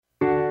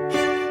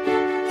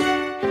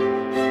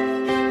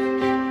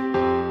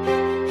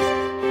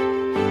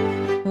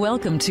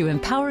Welcome to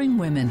Empowering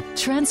Women,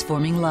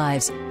 Transforming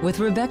Lives with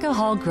Rebecca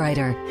Hall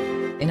Gruyter.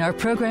 In our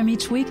program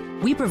each week,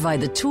 we provide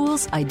the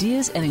tools,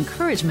 ideas, and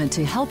encouragement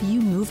to help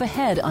you move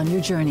ahead on your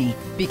journey,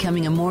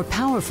 becoming a more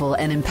powerful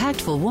and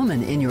impactful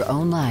woman in your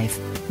own life.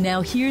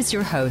 Now here's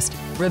your host,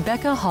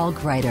 Rebecca Hall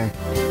Gruyter.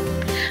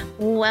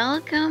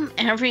 Welcome,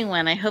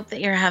 everyone. I hope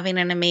that you're having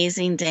an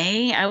amazing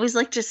day. I always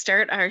like to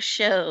start our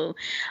show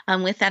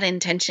with that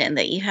intention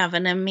that you have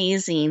an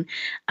amazing,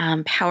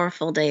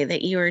 powerful day,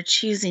 that you are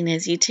choosing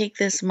as you take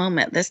this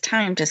moment, this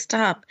time to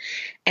stop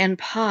and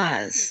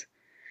pause,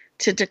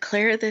 to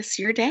declare this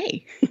your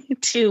day,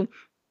 to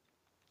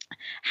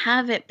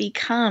have it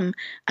become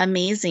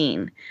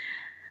amazing.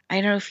 I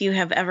don't know if you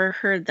have ever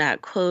heard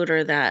that quote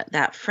or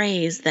that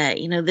phrase that,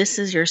 this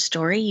is your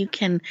story. You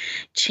can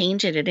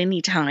change it at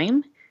any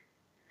time.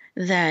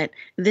 That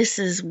this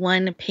is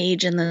one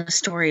page in the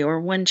story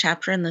or one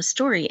chapter in the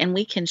story, and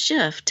we can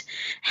shift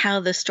how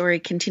the story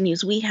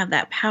continues. We have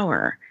that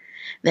power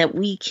that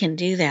we can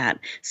do that.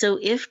 So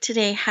if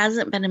today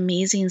hasn't been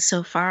amazing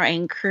so far, I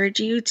encourage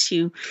you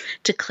to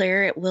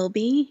declare it will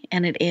be,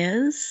 and it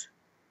is,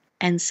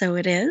 and so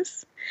it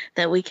is,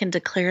 that we can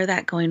declare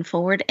that going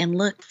forward and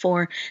look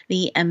for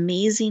the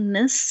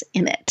amazingness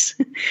in it,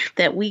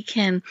 that we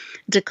can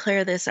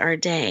declare this our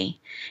day.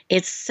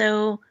 It's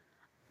so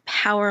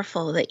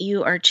powerful that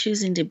you are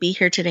choosing to be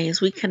here today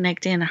as we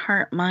connect in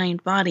heart,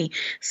 mind, body,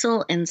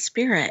 soul, and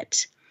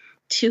spirit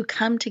to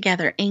come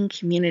together in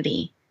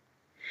community,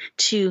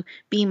 to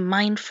be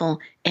mindful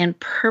and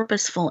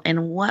purposeful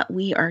in what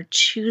we are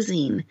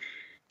choosing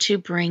to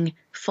bring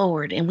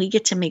forward. And we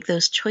get to make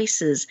those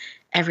choices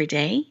every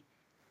day,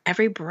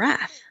 every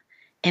breath,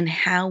 and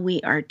how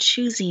we are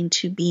choosing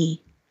to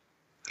be,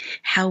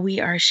 how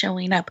we are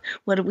showing up,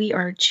 what we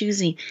are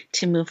choosing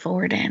to move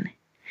forward in.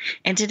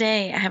 And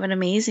today I have an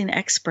amazing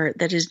expert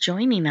that is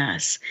joining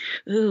us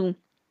who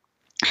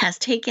has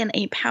taken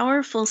a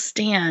powerful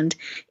stand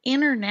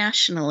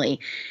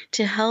internationally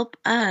to help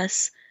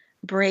us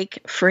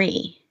break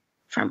free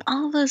from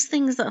all those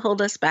things that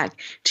hold us back,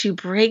 to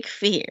break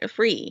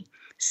free,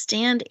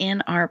 stand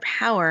in our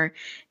power,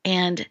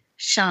 and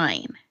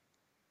shine.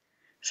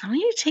 So I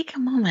want you to take a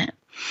moment,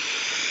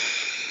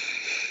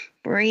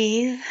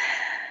 breathe,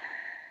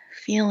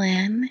 feel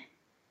in.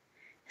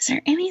 Is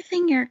there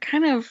anything you're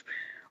kind of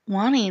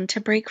wanting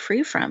to break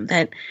free from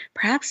that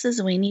perhaps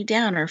is weighing you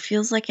down or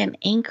feels like an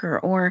anchor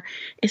or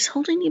is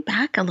holding you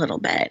back a little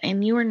bit,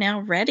 and you are now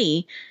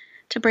ready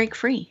to break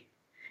free?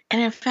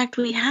 And in fact,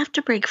 we have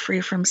to break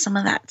free from some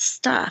of that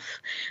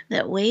stuff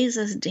that weighs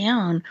us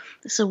down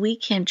so we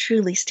can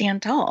truly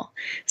stand tall,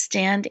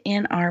 stand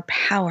in our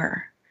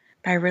power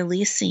by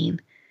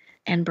releasing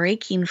and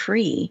breaking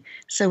free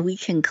so we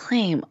can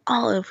claim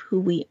all of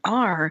who we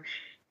are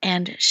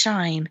and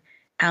shine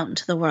out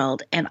into the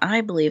world. And I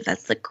believe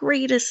that's the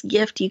greatest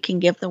gift you can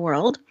give the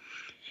world,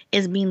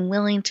 is being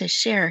willing to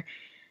share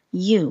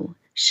you,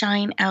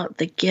 shine out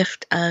the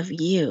gift of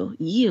you.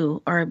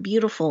 You are a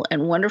beautiful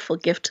and wonderful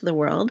gift to the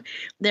world.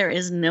 There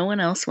is no one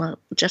else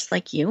just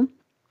like you.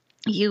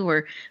 You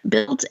were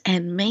built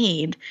and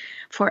made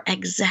for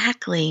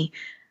exactly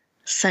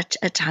such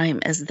a time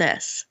as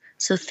this.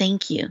 So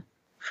thank you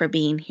for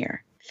being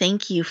here.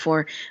 Thank you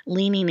for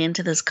leaning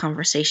into this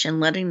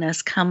conversation, letting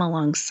us come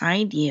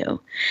alongside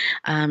you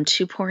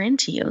to pour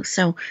into you.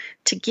 So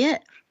to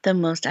get the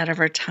most out of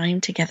our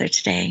time together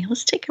today,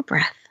 let's take a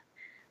breath.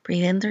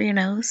 Breathe in through your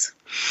nose,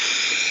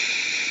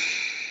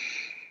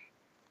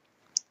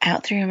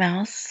 out through your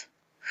mouth,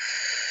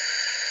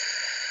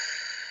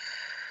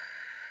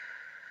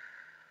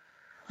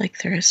 like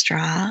through a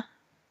straw.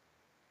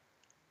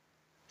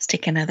 Let's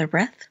take another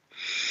breath.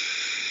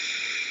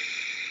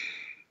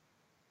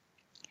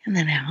 And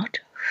then out.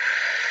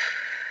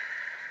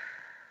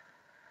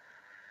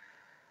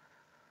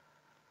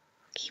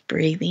 Keep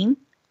breathing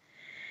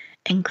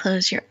and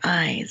close your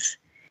eyes.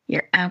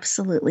 You're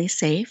absolutely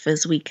safe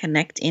as we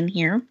connect in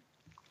here.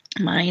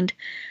 Mind,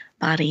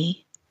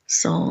 body,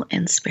 soul,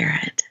 and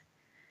spirit.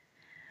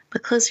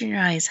 But closing your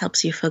eyes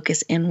helps you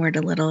focus inward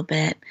a little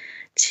bit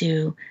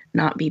to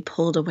not be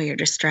pulled away or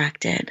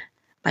distracted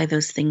by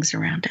those things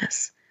around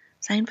us.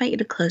 So I invite you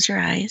to close your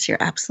eyes.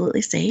 You're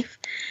absolutely safe.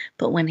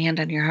 Put one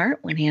hand on your heart,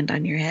 one hand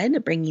on your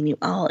head, bringing you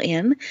all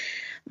in.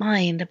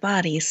 Mind,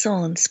 body,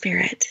 soul, and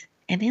spirit.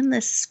 And in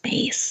this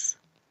space,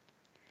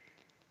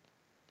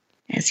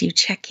 as you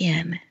check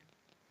in,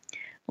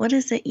 what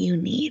is it you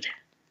need?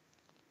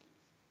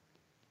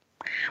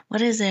 What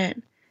is it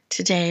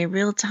today,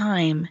 real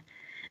time,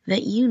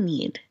 that you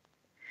need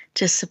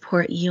to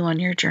support you on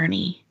your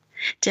journey,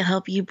 to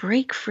help you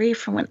break free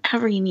from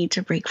whatever you need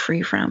to break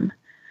free from,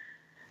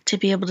 to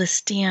be able to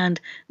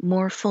stand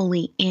more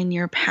fully in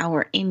your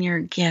power, in your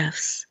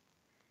gifts,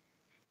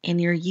 in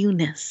your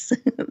you-ness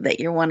that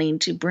you're wanting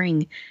to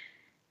bring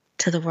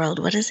to the world?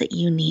 What is it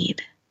you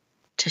need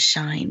to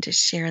shine, to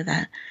share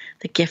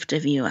the gift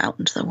of you out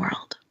into the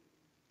world?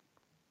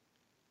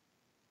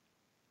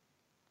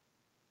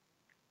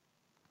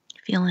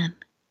 Feel in.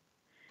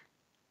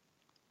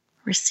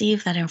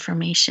 Receive that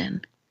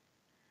information.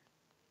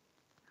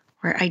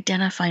 We're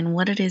identifying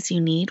what it is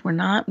you need. We're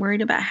not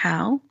worried about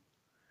how.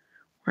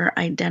 We're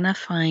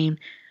identifying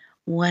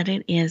what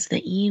it is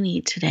that you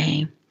need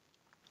today,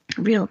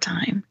 real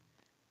time,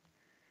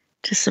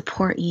 to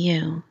support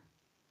you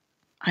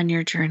on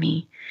your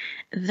journey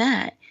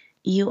that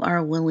you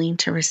are willing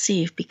to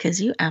receive,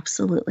 because you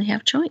absolutely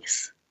have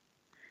choice.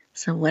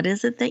 So what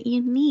is it that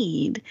you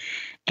need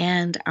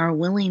and are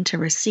willing to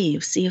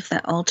receive? See if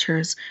that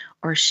alters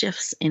or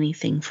shifts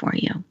anything for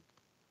you.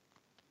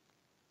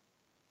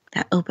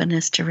 That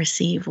openness to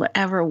receive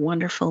whatever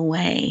wonderful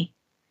way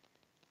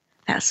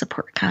that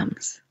support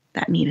comes,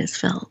 that need is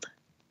filled.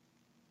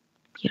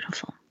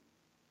 Beautiful.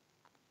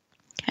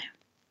 Okay.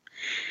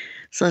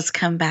 So let's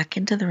come back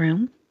into the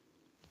room.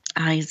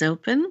 Eyes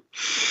open.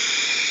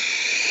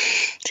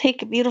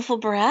 Take a beautiful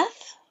breath.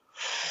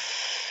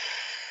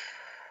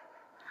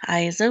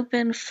 Eyes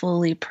open,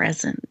 fully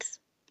present.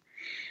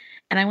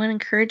 And I want to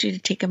encourage you to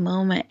take a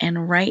moment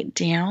and write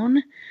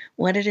down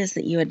what it is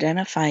that you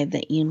identified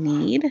that you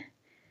need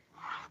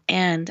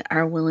and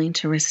are willing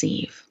to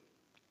receive.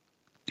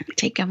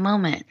 Take a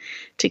moment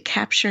to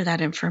capture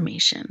that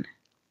information,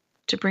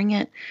 to bring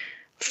it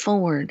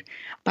forward.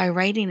 By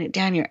writing it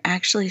down, you're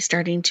actually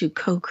starting to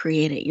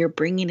co-create it. You're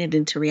bringing it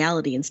into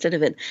reality. Instead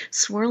of it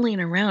swirling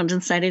around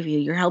inside of you,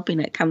 you're helping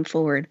it come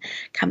forward,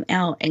 come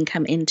out, and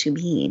come into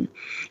being.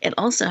 It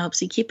also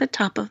helps you keep it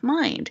top of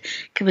mind,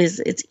 because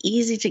it's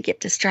easy to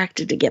get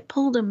distracted, to get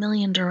pulled a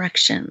million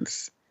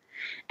directions.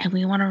 And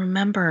we want to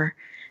remember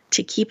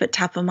to keep it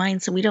top of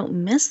mind so we don't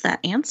miss that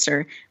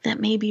answer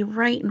that may be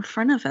right in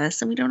front of us,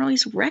 and we don't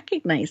always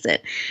recognize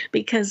it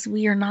because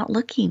we are not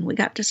looking. We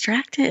got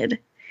distracted,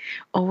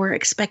 or we're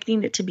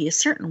expecting it to be a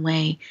certain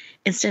way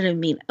instead of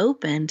being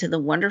open to the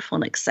wonderful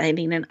and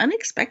exciting and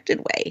unexpected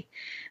way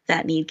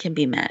that need can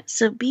be met.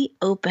 So be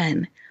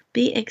open,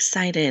 be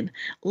excited,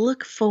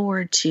 look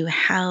forward to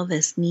how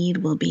this need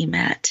will be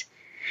met.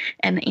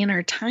 And in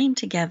our time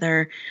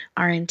together,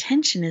 our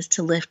intention is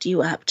to lift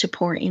you up, to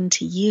pour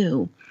into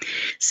you,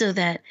 so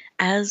that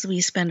as we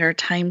spend our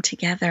time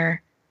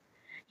together,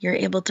 you're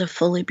able to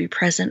fully be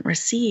present,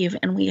 receive,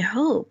 and we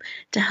hope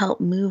to help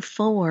move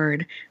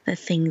forward the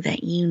thing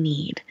that you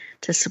need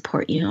to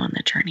support you on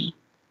the journey.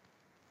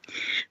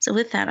 So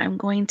with that, I'm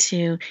going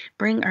to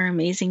bring our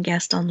amazing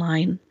guest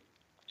online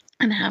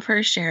and have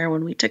her share,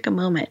 when we took a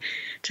moment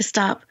to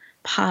stop,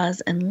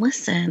 pause, and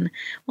listen,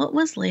 what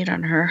was laid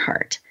on her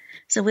heart.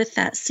 So with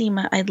that,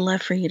 Seema, I'd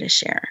love for you to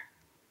share.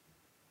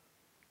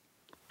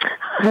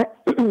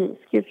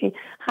 Excuse me.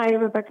 Hi,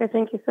 Rebecca.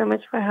 Thank you so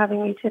much for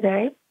having me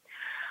today.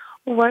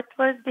 What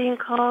was being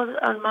called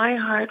on my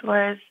heart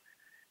was,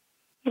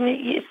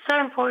 it's so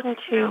important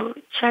to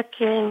check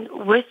in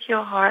with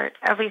your heart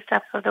every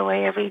step of the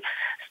way, every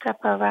step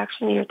of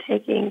action you're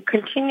taking,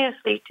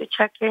 continuously to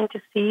check in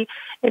to see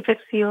if it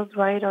feels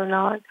right or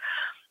not.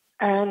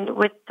 And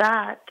with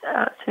that,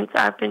 since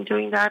I've been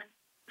doing that,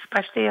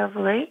 especially of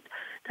late,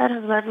 that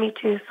has led me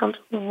to some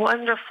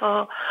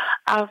wonderful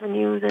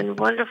avenues and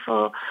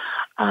wonderful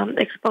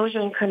exposure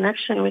and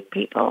connection with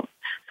people.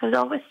 So it's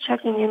always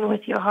checking in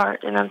with your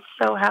heart, and I'm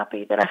so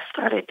happy that I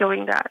started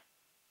doing that.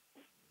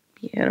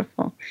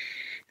 Beautiful.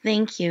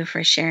 Thank you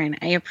for sharing.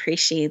 I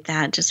appreciate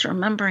that. Just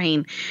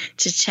remembering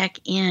to check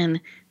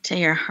in to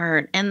your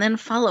heart and then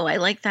follow. I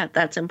like that.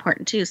 That's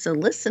important too. So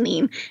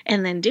listening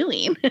and then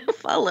doing,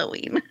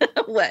 following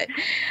what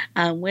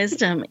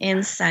wisdom,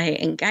 insight,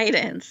 and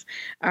guidance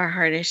our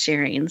heart is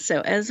sharing.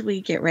 So as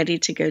we get ready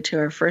to go to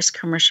our first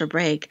commercial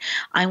break,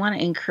 I want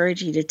to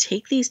encourage you to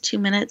take these 2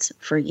 minutes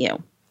for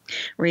you.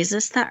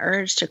 Resist that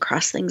urge to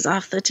cross things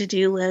off the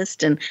to-do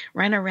list and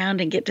run around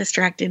and get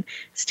distracted.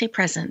 Stay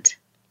present.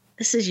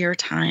 This is your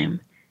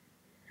time.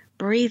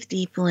 Breathe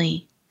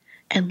deeply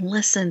and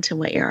listen to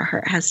what your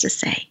heart has to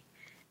say.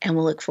 And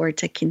we'll look forward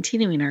to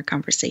continuing our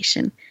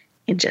conversation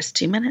in just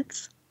 2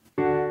 minutes.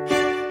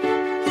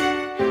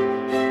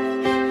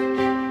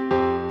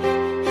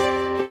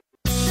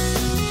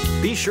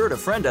 Be sure to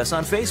friend us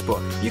on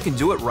Facebook. You can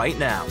do it right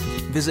now.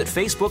 Visit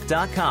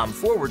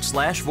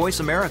facebook.com/Voice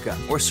America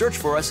or search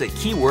for us at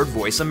keyword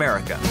Voice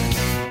America.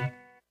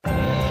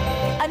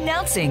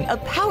 Announcing a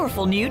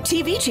powerful new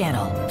TV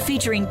channel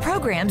featuring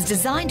programs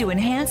designed to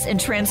enhance and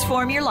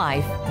transform your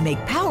life. Make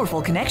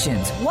powerful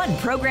connections, one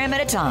program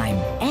at a time.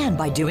 And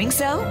by doing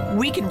so,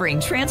 we can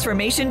bring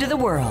transformation to the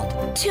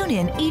world. Tune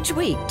in each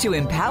week to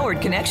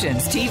Empowered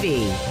Connections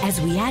TV as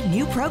we add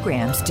new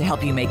programs to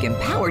help you make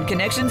empowered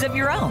connections of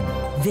your own.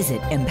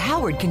 Visit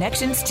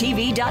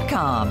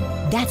empoweredconnectionstv.com.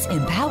 That's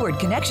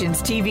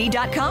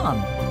empoweredconnectionstv.com.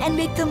 And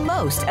make the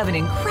most of an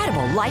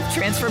incredible life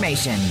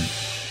transformation.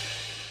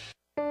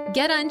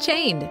 Get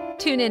Unchained,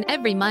 Tune in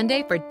every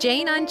Monday for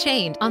Jane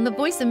Unchained on the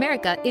Voice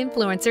America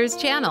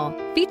Influencers channel,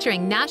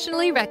 featuring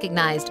nationally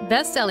recognized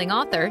best-selling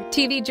author,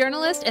 TV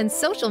journalist, and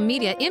social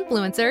media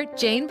influencer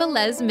Jane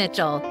Velez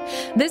Mitchell.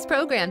 This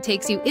program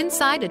takes you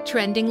inside a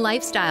trending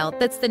lifestyle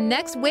that's the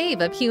next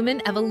wave of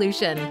human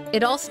evolution.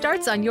 It all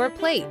starts on your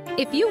plate.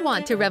 If you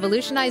want to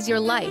revolutionize your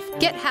life,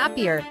 get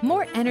happier,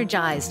 more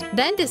energized,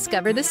 then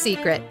discover the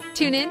secret.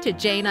 Tune in to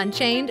Jane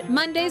Unchained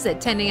Mondays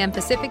at 10 a.m.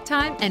 Pacific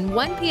Time and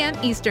 1 p.m.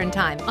 Eastern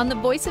Time on the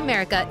Voice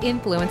America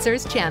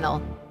Influencers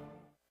channel.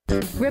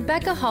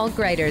 Rebecca Hall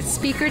Greider's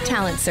Speaker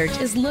Talent Search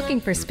is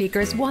looking for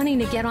speakers wanting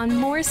to get on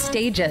more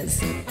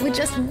stages. With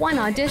just one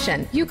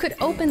audition, you could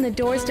open the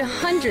doors to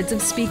hundreds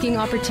of speaking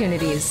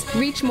opportunities,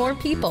 reach more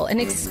people,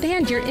 and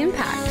expand your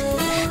impact.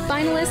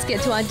 Finalists get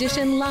to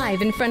audition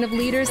live in front of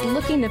leaders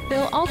looking to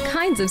fill all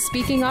kinds of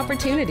speaking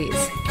opportunities.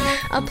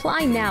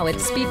 Apply now at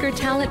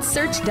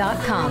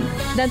SpeakerTalentSearch.com.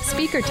 That's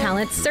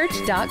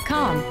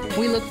SpeakerTalentSearch.com.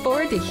 We look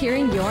forward to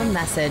hearing your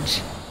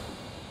message.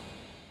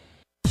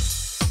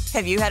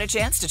 Have you had a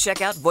chance to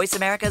check out Voice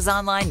America's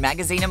online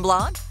magazine and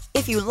blog?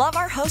 If you love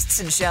our hosts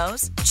and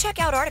shows, check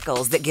out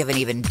articles that give an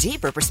even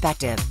deeper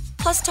perspective,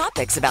 plus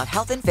topics about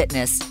health and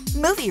fitness,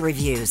 movie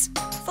reviews,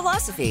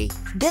 philosophy,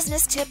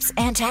 business tips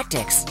and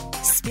tactics,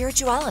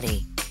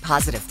 spirituality,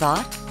 positive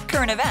thought,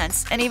 current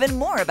events, and even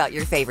more about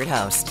your favorite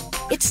host.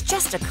 It's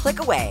just a click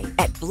away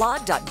at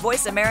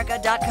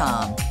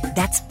blog.voiceamerica.com.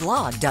 That's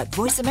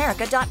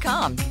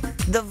blog.voiceamerica.com.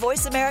 The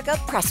Voice America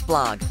Press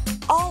Blog.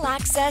 All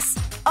access,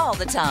 all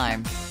the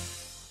time.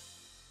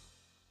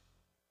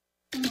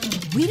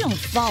 We don't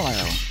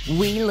follow,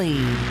 we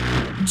lead.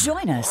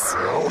 Join us,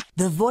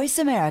 the Voice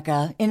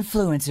America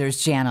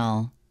Influencers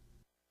channel.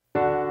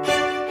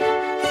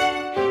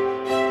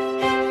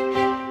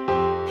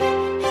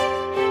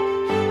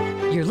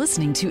 You're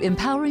listening to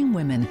Empowering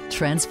Women,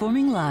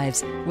 Transforming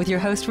Lives with your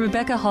host,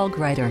 Rebecca Hall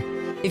Greider.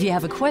 If you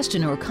have a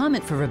question or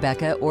comment for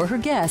Rebecca or her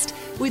guest,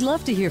 we'd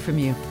love to hear from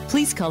you.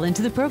 Please call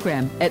into the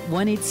program at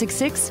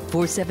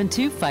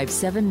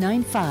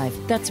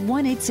 1-866-472-5795. That's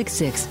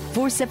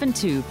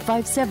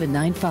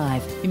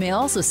 1-866-472-5795. You may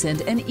also send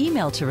an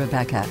email to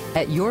Rebecca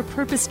at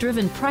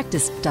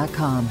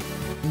yourpurposedrivenpractice.com.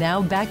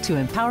 Now back to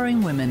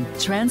Empowering Women,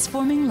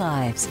 Transforming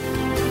Lives.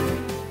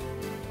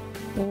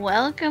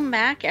 Welcome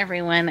back,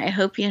 everyone. I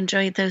hope you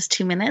enjoyed those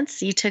 2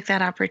 minutes. You took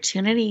that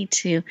opportunity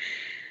to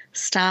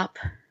stop,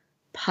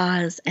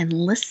 pause, and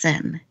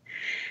listen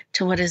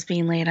to what is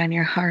being laid on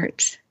your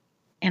heart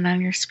and on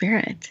your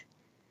spirit.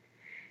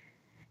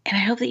 And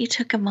I hope that you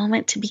took a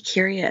moment to be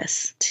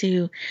curious,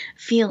 to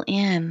feel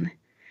in,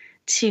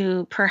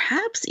 to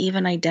perhaps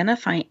even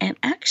identify an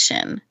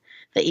action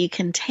that you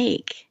can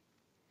take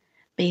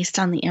based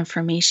on the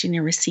information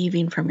you're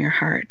receiving from your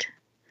heart,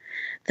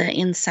 the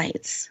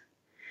insights.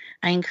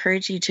 I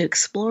encourage you to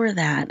explore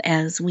that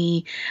as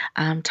we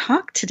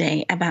talk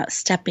today about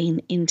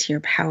stepping into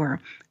your power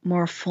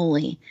more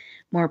fully,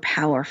 more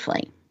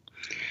powerfully.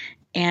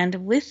 And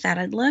with that,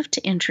 I'd love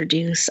to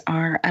introduce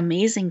our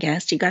amazing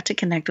guest. You got to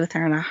connect with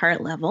her on a heart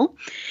level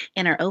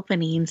in our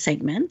opening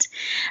segment.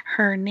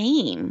 Her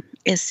name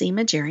is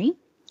Seema Jerry,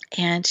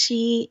 and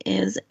she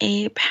is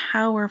a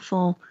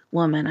powerful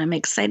woman. I'm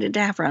excited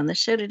to have her on the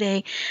show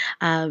today.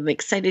 I'm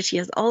excited. She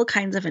has all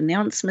kinds of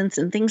announcements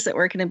and things that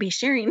we're going to be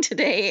sharing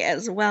today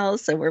as well.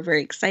 So we're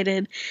very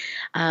excited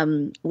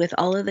with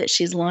all of that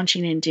she's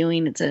launching and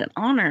doing. It's an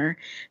honor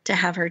to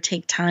have her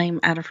take time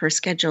out of her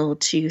schedule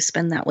to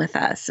spend that with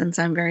us. And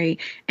so I'm very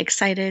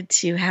excited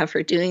to have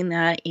her doing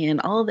that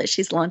and all that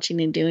she's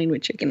launching and doing,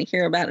 which you're going to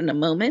hear about in a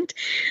moment.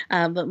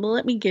 But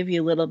let me give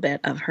you a little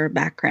bit of her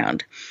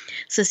background.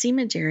 So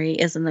Seema Jerry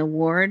is an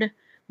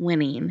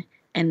award-winning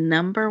and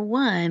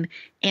 #1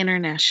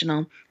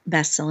 international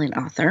best-selling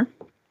author.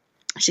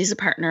 She's a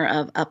partner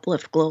of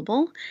Uplift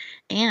Global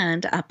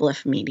and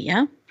Uplift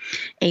Media,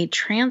 a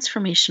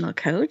transformational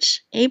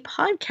coach, a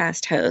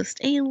podcast host,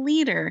 a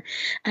leader,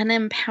 an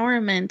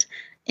empowerment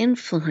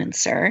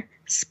influencer,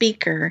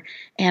 speaker,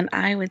 and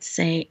I would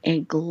say a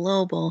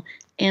global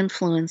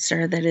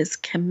influencer that is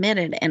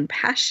committed and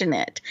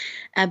passionate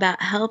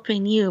about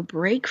helping you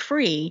break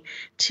free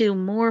to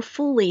more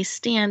fully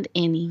stand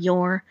in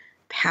your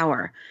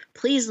power.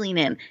 Please lean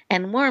in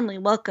and warmly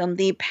welcome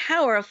the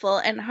powerful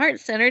and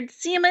heart-centered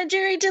Seema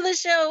Jerry to the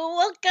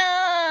show.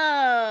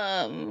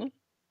 Welcome.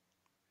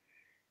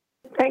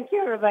 Thank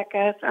you,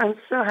 Rebecca. I'm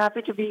so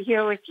happy to be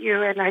here with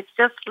you, and I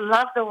just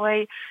love the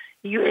way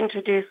you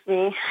introduced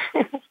me.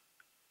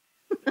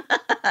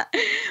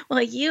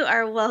 Well, you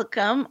are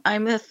welcome.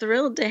 I'm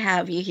thrilled to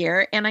have you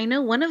here. And I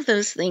know one of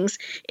those things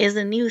is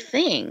a new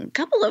thing, a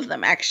couple of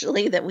them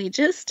actually, that we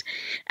just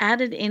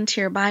added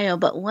into your bio,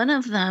 but one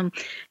of them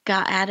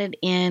got added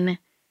in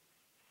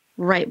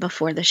right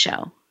before the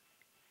show.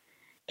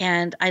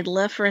 And I'd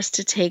love for us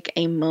to take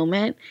a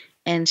moment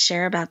and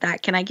share about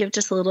that. Can I give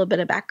just a little bit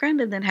of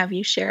background and then have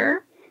you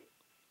share?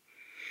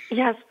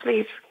 Yes,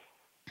 please.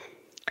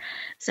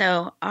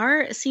 So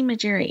our Seema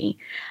Jerry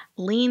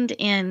leaned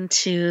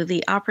into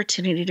the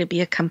opportunity to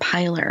be a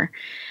compiler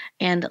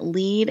and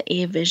lead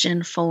a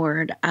vision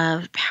forward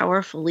of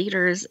powerful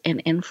leaders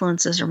and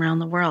influences around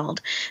the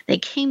world. They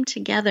came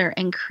together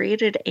and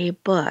created a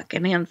book,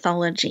 an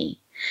anthology,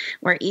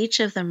 where each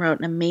of them wrote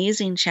an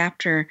amazing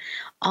chapter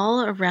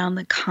all around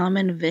the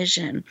common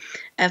vision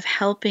of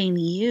helping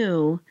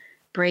you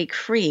break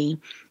free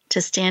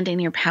to stand in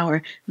your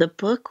power. The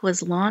book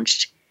was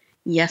launched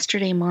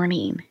yesterday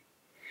morning.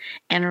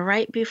 And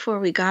right before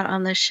we got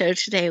on the show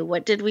today,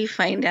 what did we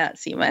find out,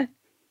 Seema?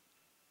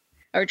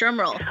 Or drum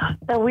roll.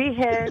 So we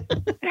hit,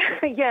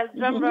 yes,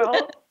 drum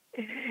roll.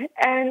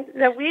 And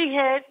that we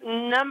hit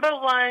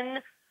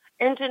 #1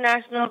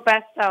 international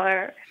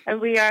bestseller. And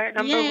we are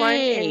number Yay. 1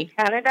 in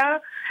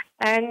Canada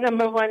and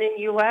number 1 in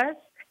U.S.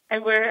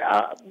 And we're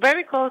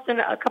very close in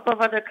a couple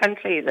of other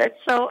countries. It's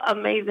so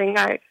amazing.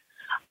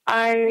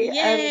 I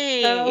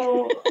Yay. am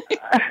so...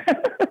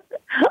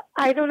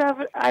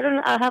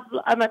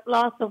 I'm at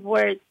loss of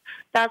words.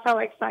 That's how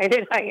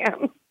excited I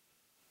am.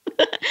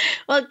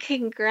 Well,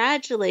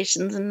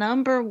 congratulations.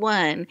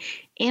 #1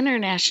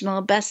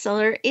 international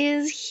bestseller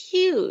is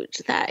huge.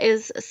 That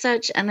is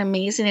such an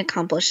amazing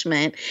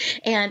accomplishment.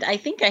 And I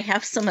think I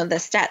have some of the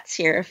stats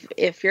here,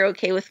 if you're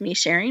okay with me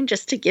sharing,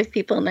 just to give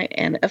people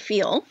a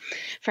feel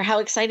for how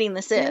exciting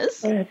this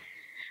is.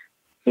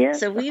 Yes,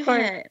 so we've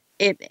hit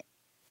it.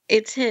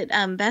 It's hit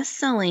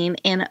best-selling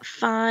in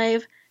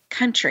 5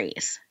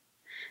 countries.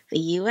 The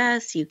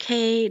U.S.,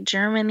 U.K.,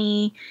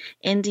 Germany,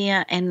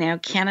 India, and now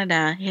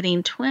Canada,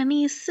 hitting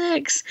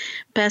 26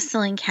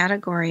 best-selling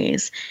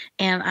categories.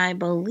 And I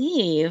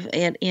believe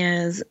it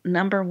is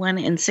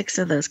 #1 in 6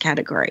 of those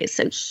categories.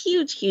 So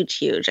huge, huge,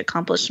 huge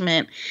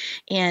accomplishment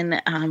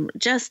in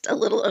just a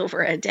little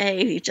over a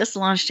day. You just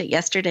launched it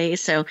yesterday.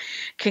 So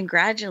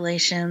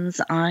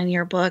congratulations on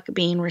your book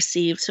being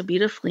received so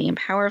beautifully and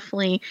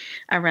powerfully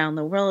around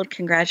the world.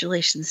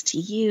 Congratulations to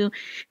you,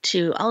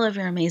 to all of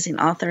your amazing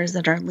authors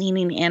that are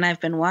leaning in. I've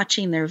been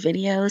watching their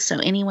videos. So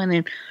anyone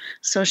in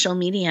social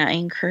media, I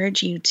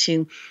encourage you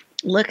to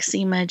look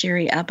Seema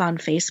Jerry up on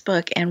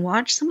Facebook and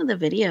watch some of the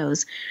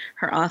videos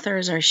her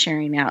authors are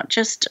sharing out.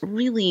 Just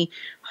really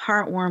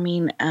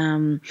heartwarming,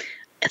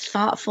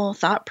 thoughtful,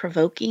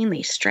 thought-provoking.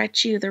 They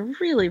stretch you. They're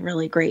really,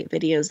 really great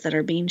videos that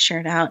are being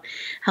shared out,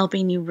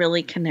 helping you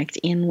really connect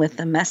in with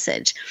the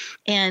message.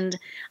 And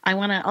I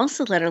want to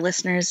also let our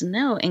listeners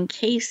know, in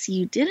case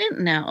you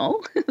didn't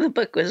know, the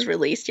book was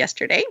released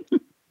yesterday.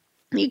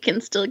 You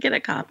can still get a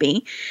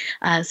copy.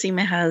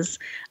 Seema has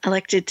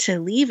elected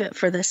to leave it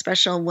for the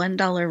special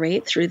 $1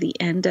 rate through the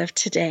end of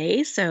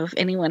today. So if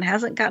anyone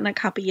hasn't gotten a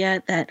copy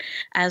yet, that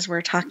as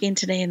we're talking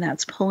today and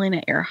that's pulling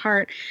at your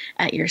heart,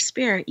 at your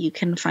spirit, you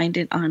can find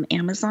it on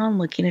Amazon,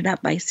 looking it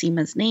up by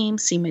Seema's name,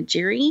 Seema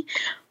Jerry,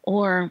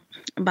 or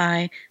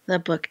by the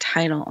book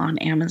title on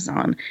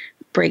Amazon,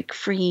 Break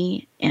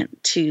Free and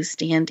to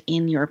Stand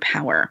in Your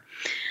Power.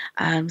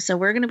 So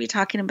we're going to be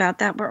talking about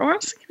that. We're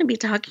also going to be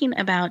talking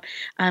about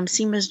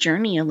Seema's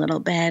journey a little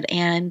bit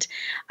and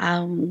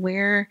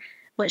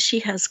what she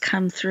has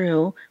come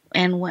through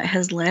and what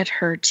has led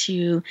her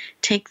to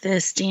take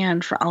this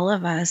stand for all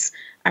of us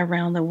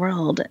around the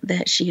world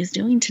that she is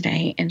doing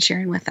today and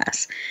sharing with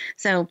us.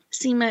 So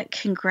Seema,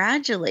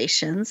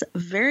 congratulations.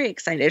 Very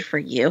excited for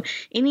you.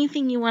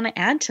 Anything you want to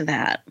add to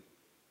that?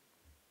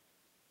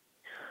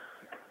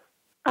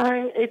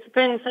 It's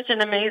been such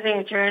an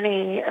amazing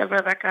journey,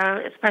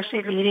 Rebecca,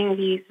 especially leading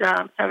these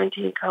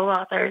 17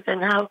 co-authors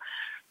and how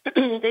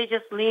they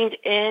just leaned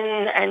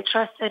in and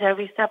trusted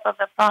every step of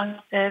the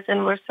process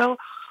and were so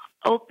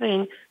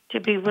open to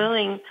be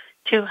willing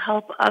to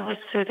help others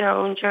through their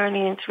own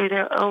journey and through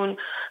their own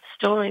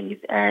stories.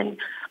 And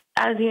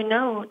as you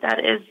know,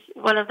 that is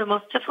one of the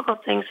most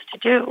difficult things to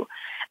do.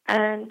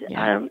 And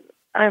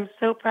I'm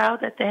so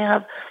proud that they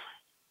have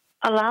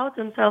allowed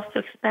themselves to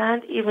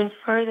expand even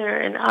further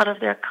and out of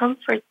their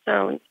comfort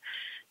zones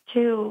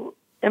to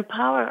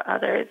empower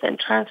others and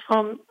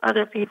transform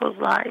other people's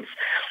lives.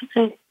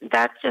 And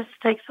that just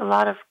takes a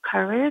lot of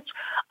courage,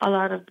 a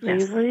lot of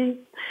bravery.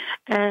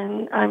 Yes.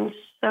 And I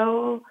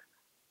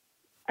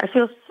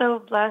feel so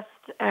blessed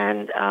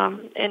and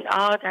in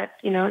awe that,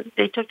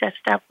 they took that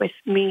step with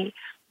me.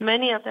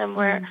 Many of them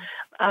were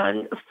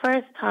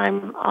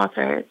first-time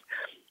authors.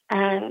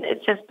 And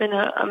it's just been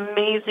an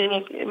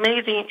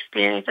amazing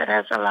experience that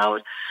has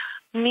allowed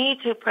me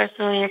to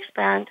personally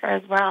expand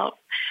as well.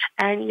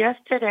 And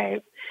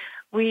yesterday,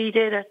 we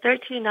did a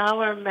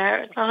 13-hour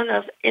marathon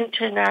of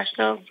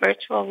international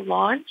virtual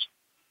launch.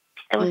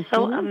 It was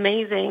so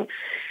amazing.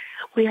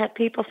 We had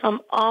people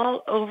from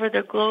all over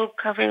the globe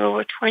covering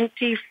over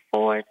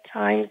 24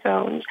 time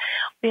zones.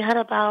 We had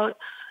about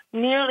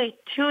nearly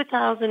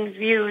 2,000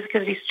 views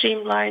because we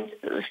streamlined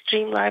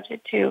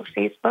it to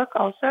Facebook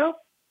also.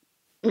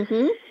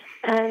 Mm-hmm.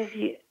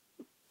 And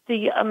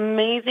the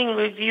amazing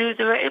reviews,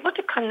 they were able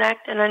to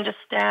connect and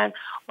understand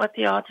what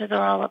the authors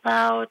are all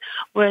about,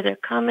 where they're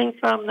coming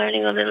from,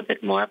 learning a little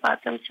bit more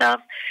about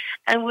themselves.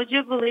 And would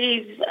you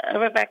believe,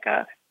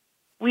 Rebecca,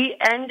 we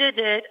ended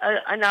it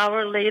an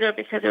hour later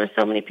because there were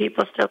so many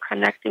people still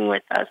connecting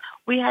with us.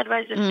 We had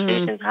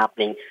registrations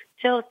happening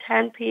till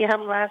 10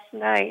 p.m. last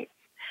night.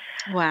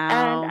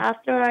 Wow. And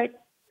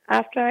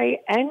after I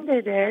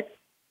ended it,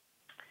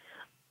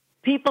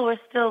 people were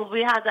still,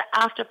 we had the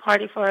after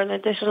party for an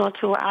additional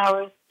 2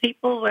 hours.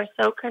 People were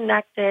so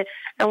connected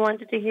and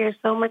wanted to hear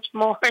so much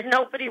more.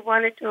 Nobody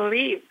wanted to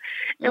leave.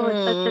 It was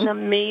such an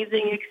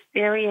amazing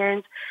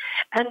experience.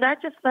 And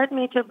that just led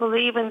me to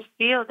believe and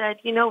feel that,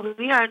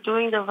 we are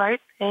doing the right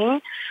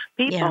thing.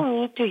 People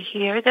need to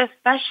hear this,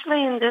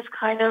 especially in this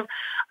kind of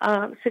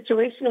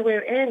situation we're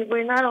in.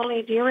 We're not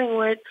only dealing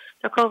with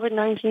the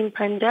COVID-19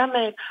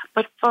 pandemic,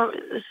 but for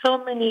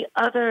so many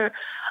other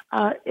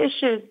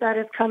issues that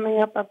is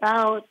coming up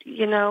about,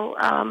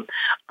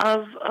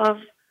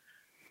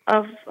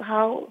 of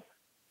how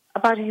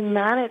about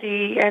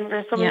humanity, and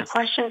there's so many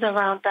questions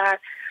around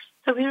that.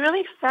 So we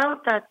really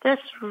felt that this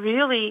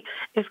really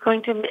is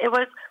going to. It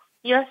was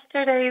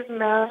yesterday's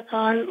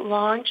marathon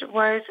launch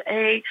was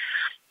a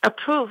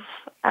proof,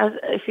 as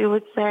if you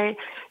would say,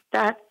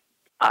 that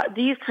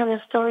these kind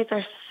of stories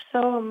are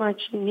so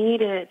much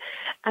needed.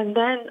 And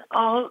then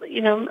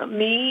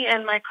me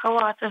and my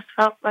co-authors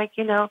felt like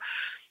it was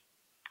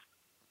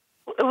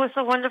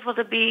so wonderful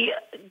to be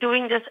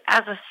doing this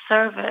as a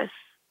service.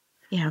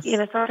 Yes.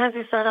 Sometimes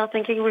we start out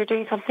thinking we're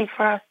doing something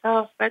for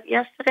ourselves, but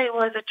yesterday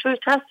was a true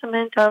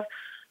testament of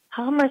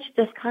how much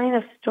this kind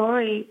of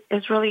story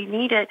is really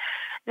needed.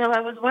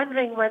 I was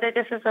wondering whether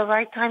this is the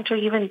right time to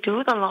even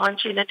do the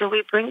launch. Do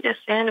we bring this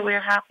in?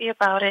 We're happy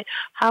about it.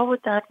 How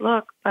would that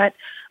look? But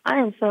I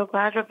am so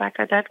glad,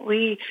 Rebecca, that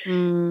we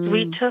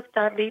took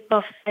that leap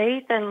of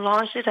faith and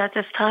launched it at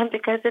this time,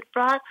 because it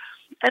brought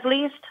at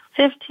least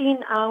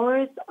 15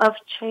 hours of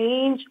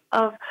change,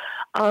 of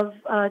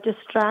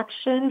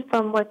distraction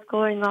from what's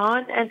going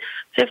on, and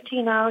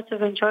 15 hours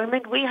of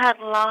enjoyment. We had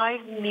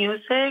live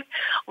music.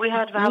 We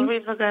had Valerie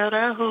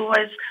Vergara, who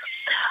was,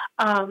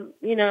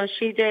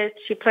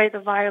 she played the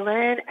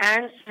violin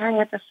and sang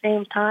at the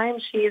same time.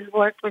 She's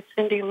worked with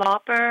Cyndi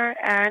Lauper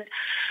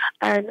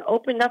and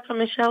opened up for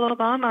Michelle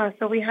Obama.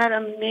 So we had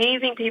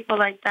amazing people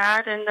like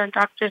that. And then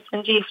Dr.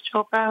 Sanjeev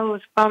Chopra,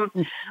 who's from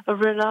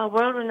a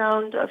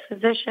world-renowned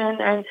physician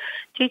and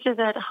teaches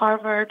at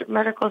Harvard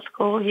Medical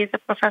School. He's a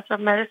professor of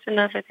medicine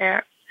over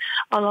there,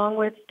 along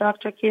with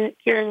Dr.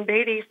 Kiran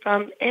Bedi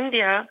from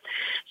India.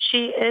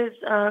 She is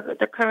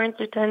the current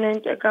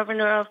Lieutenant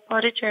Governor of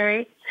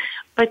Puducherry,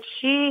 but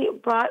she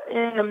brought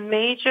in a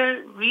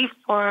major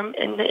reform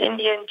in the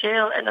Indian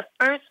jail, and the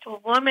first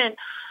woman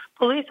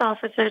police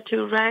officer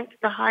to rank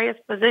the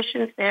highest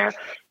positions there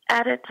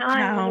at a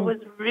time when it was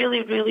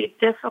really, really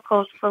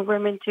difficult for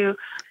women to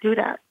do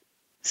that.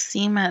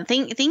 Seema,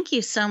 thank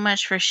you so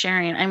much for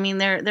sharing. I mean,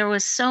 there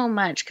was so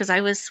much, because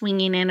I was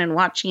swinging in and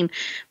watching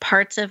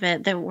parts of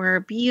it that were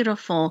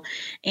beautiful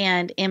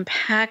and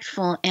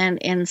impactful and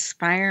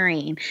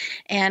inspiring.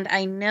 And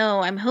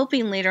I'm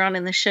hoping later on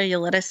in the show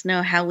you'll let us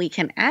know how we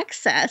can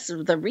access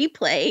the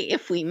replay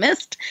if we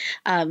missed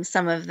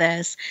some of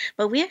this.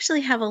 But we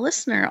actually have a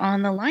listener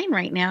on the line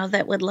right now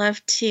that would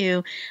love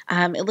to.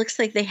 It looks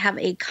like they have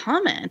a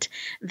comment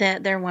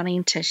that they're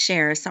wanting to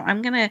share. So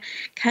I'm going to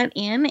cut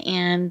in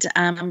and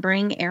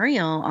bring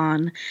Ariel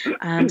on.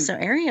 So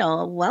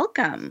Ariel,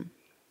 welcome.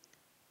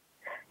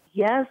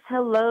 Yes,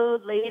 hello,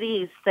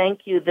 ladies.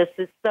 Thank you. This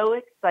is so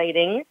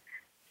exciting,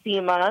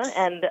 Seema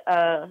and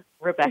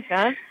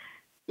Rebecca.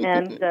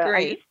 And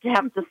I just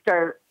have to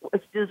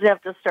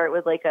start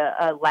with like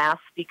a laugh,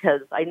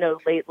 because I know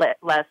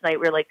last night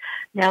we were like,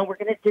 now we're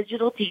going to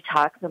digital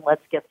detox and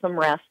let's get some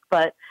rest.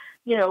 But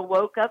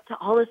woke up to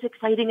all this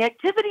exciting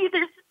activity.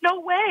 There's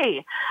no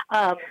way.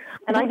 And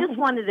I just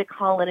wanted to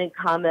call in and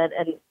comment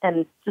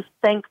and just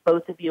thank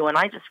both of you. And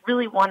I just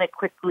really want to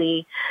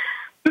quickly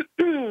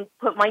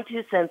put my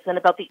 2 cents in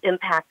about the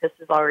impact this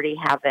is already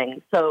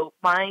having. So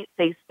my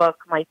Facebook,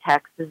 my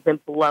text has been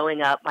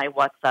blowing up, my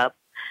WhatsApp.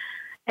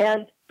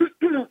 And,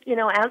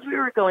 as we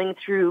were going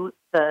through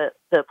the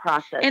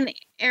process. And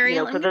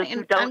Ariel, for those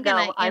who don't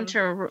know, I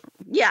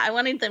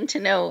wanted them to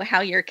know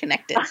how you're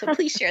connected. So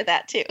please share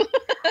that too.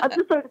 I'm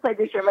just so excited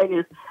to share my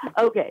news.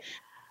 Okay.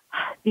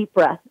 Deep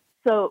breath.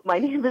 So my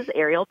name is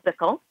Ariel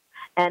Bickle,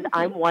 and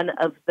I'm one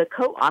of the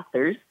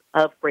co-authors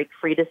of Break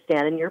Free to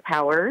Stand in Your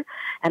Power.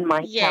 And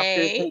my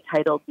chapter is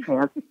entitled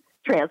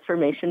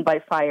Transformation by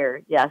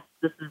Fire. Yes,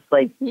 this is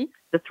like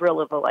the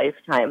thrill of a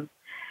lifetime.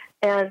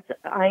 And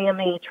I am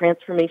a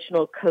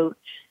transformational coach,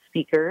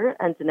 speaker,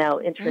 and now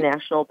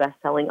international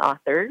best-selling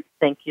author.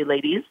 Thank you,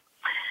 ladies.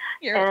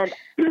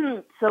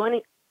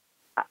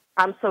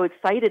 I'm so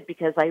excited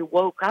because I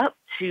woke up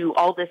to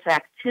all this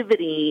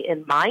activity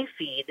in my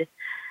feed.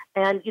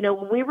 And,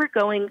 when we were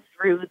going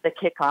through the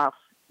kickoff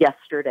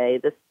yesterday,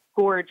 this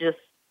gorgeous,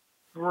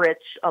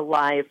 rich,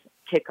 alive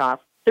kickoff,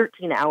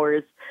 13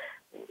 hours,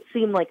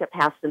 seemed like it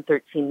passed in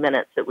 13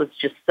 minutes. It was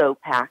just so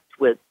packed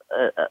with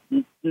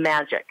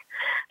magic.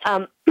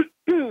 I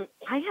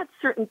had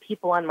certain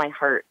people on my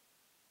heart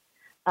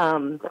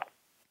that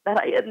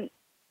I hadn't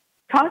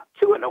talked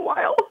to in a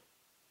while.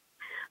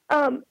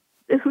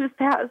 whose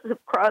paths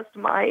have crossed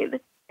mine,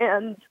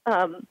 and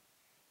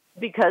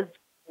because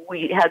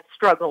we had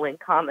struggle in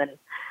common.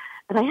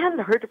 And I hadn't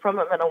heard from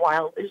him in a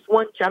while. There's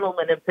one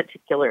gentleman in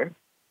particular.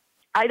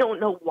 I don't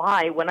know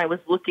why, when I was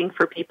looking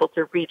for people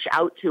to reach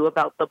out to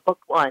about the book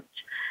launch.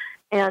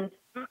 And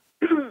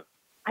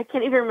I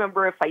can't even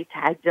remember if I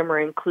tagged him or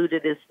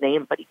included his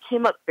name, but he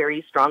came up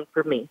very strong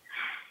for me.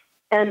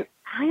 And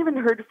I haven't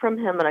heard from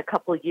him in a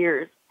couple of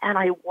years. And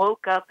I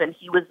woke up and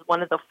he was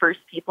one of the first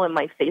people in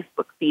my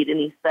Facebook feed. And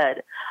he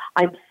said,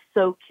 "I'm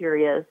so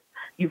curious.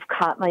 You've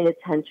caught my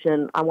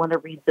attention. I want to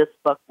read this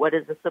book. What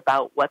is this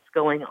about? What's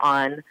going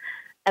on?"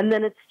 And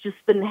then it's just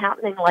been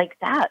happening like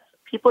that.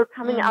 People are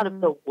coming out of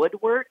the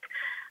woodwork.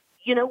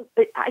 You know,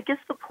 I guess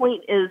the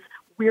point is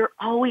we're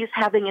always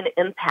having an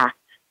impact,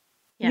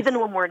 even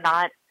when we're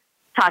not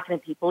talking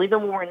to people,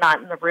 even when we're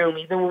not in the room,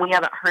 even when we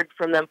haven't heard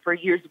from them for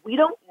years. We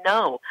don't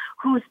know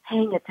who's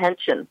paying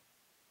attention.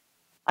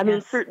 I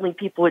mean, certainly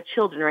people with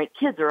children, right?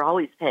 Kids are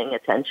always paying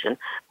attention.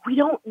 We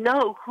don't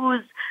know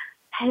who's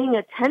paying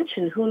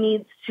attention, who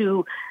needs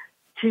to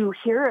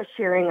hear us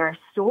sharing our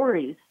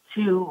stories,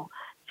 to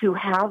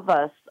have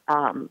us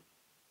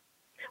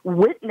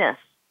witness,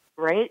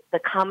 right, the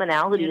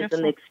commonalities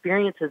and the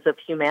experiences of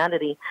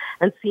humanity.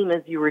 And Seema,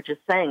 as you were just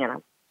saying, and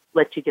I'll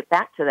let you get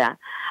back to that,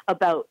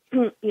 about,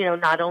 you know,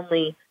 not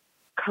only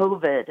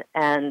COVID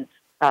and,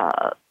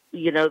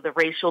 you know, the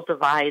racial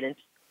divide and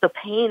the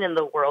pain in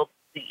the world,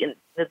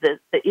 the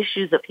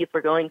issues that people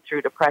are going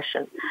through,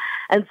 depression.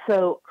 And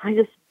so I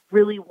just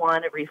really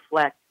want to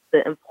reflect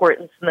the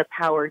importance and the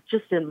power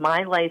just in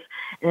my life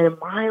and in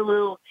my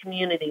little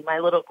community, my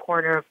little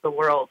corner of the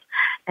world.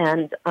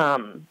 And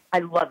I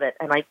love it.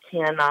 And I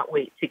cannot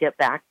wait to get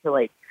back to,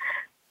 like,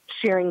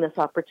 sharing this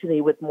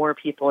opportunity with more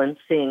people and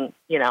seeing,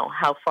 you know,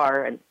 how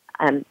far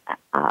and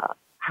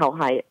how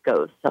high it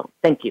goes. So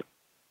thank you.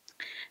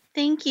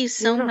 Thank you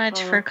so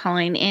much for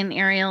calling in,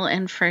 Ariel,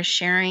 and for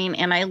sharing.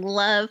 And I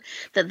love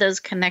that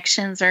those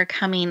connections are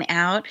coming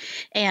out.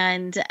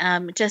 And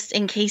just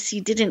in case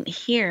you didn't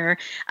hear,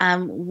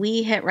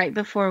 we hit, right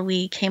before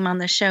we came on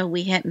the show,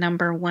 we hit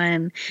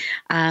 #1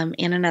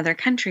 in another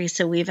country.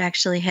 So we've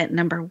actually hit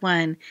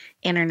 #1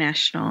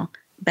 international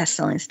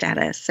bestselling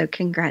status. So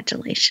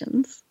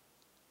congratulations.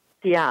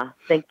 Yeah,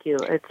 thank you.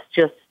 It's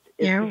just,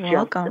 You're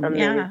welcome.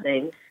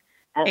 Amazing.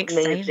 Yeah.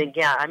 Amazing.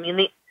 Yeah. I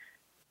mean,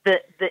 the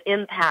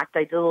impact,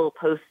 I did a little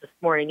post this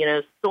morning, you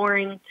know,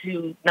 soaring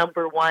to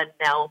 #1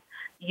 now,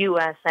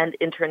 U.S. and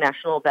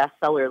international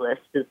bestseller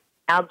list is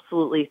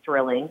absolutely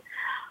thrilling.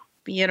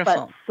 Beautiful.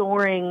 But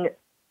soaring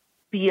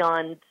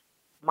beyond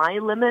my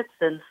limits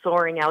and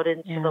soaring out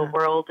into the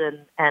world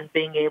and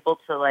being able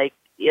to, like,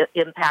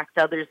 impact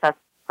others,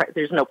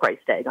 there's no price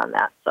tag on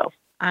that. So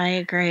I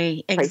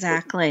agree.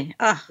 Exactly.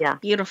 Oh, yeah.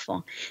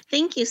 Beautiful.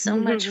 Thank you so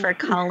much for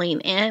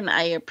calling in.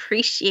 I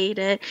appreciate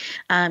it.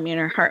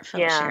 Your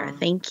heartfelt share.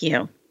 Thank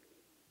you.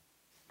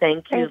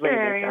 Thank you,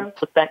 ladies.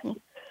 Look back to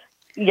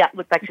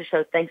the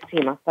show. Thanks,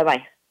 Seema.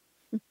 Bye-bye.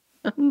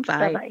 Bye.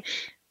 Bye-bye.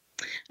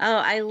 Oh,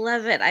 I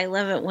love it. I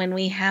love it when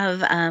we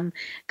have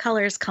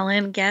callers call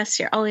in. Guests,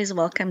 you're always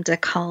welcome to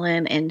call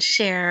in and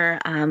share.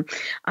 I'm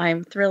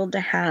thrilled to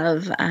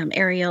have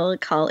Ariel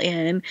call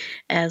in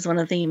as one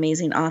of the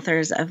amazing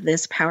authors of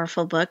this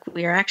powerful book.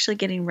 We are actually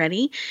getting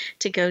ready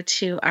to go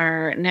to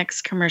our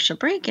next commercial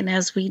break. And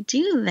as we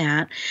do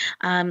that,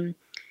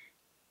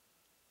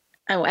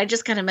 I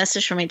just got a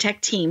message from my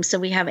tech team. So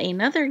we have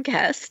another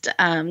guest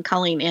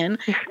calling in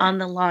on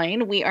the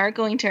line. We are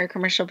going to our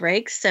commercial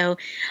break. So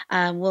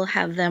we'll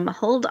have them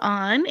hold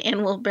on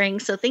and we'll bring,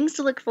 so things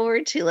to look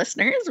forward to,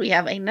 listeners. We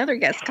have another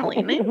guest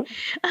calling in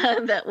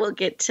that we'll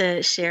get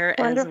to share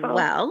as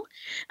well.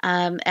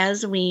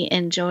 As we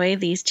enjoy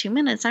these 2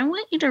 minutes, I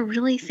want you to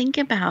really think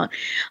about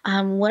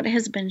what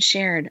has been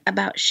shared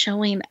about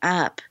showing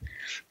up,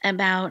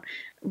 about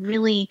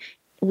really,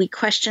 we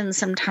question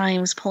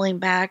sometimes pulling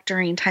back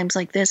during times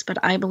like this, but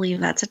I believe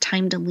that's a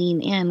time to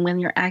lean in when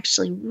you're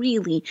actually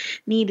really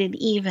needed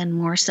even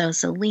more so.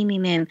 So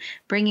leaning in,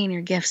 bringing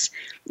your gifts,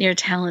 your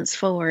talents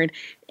forward,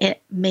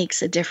 it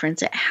makes a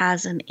difference. It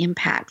has an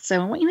impact.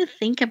 So I want you to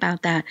think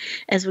about that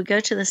as we go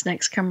to this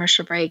next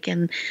commercial break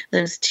and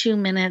those 2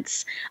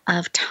 minutes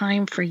of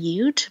time for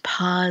you to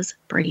pause,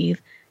 breathe,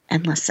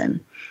 and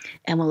listen.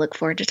 And we'll look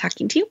forward to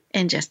talking to you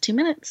in just 2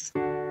 minutes.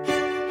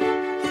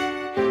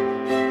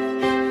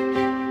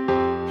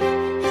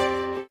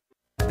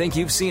 Think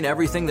you've seen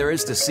everything there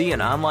is to see in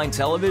online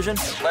television?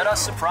 Let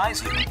us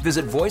surprise you.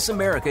 Visit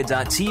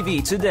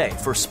voiceamerica.tv today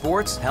for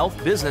sports,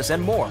 health, business,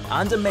 and more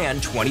on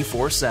demand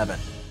 24/7.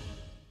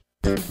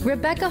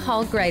 Rebecca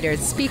Hall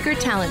Greider's Speaker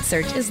Talent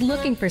Search is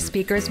looking for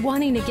speakers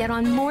wanting to get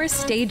on more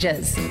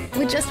stages.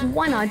 With just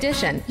one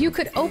audition, you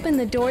could open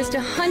the doors to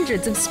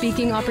hundreds of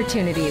speaking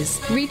opportunities,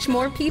 reach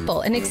more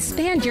people, and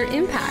expand your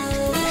impact.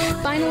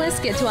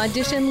 Finalists get to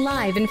audition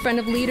live in front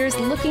of leaders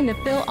looking to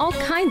fill all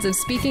kinds of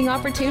speaking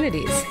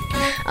opportunities.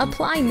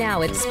 Apply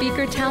now at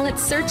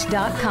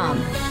SpeakerTalentSearch.com.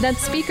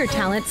 That's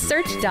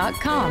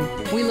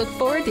SpeakerTalentSearch.com. We look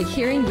forward to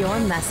hearing your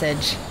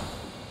message.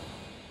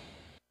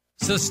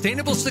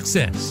 Sustainable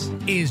success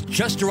is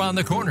just around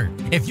the corner.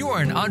 If you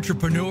are an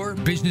entrepreneur,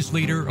 business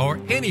leader, or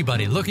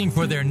anybody looking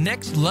for their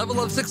next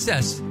level of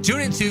success, tune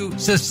into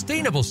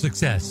Sustainable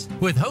Success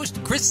with host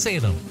Chris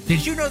Salem.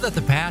 Did you know that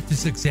the path to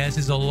success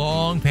is a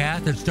long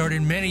path that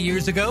started many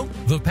years ago?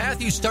 The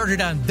path you started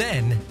on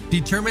then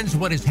determines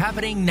what is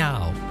happening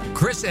now.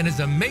 Chris and his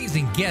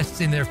amazing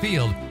guests in their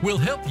field will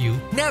help you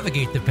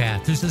navigate the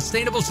path to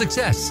sustainable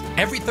success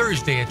every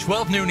Thursday at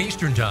 12 noon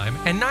Eastern Time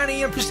and 9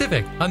 a.m.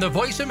 Pacific on the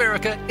Voice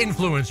America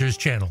Influencers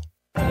Channel.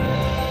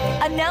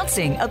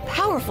 Announcing a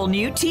powerful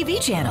new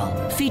TV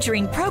channel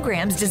featuring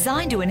programs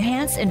designed to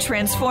enhance and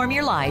transform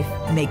your life.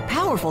 Make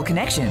powerful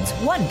connections,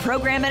 one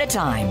program at a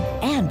time.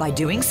 And by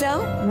doing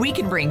so, we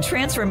can bring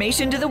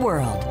transformation to the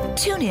world.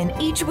 Tune in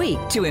each week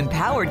to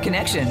Empowered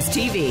Connections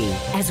TV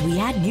as we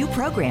add new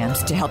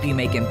programs to help you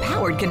make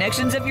empowered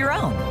connections of your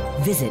own.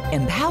 Visit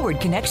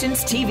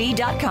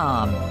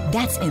empoweredconnectionstv.com.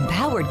 That's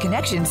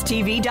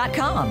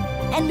empoweredconnectionstv.com.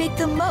 And make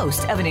the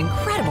most of an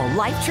incredible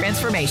life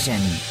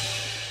transformation.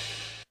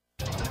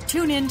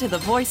 Tune in to the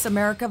Voice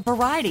America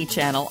Variety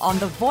channel on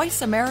the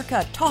Voice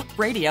America Talk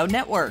Radio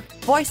Network.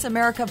 Voice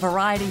America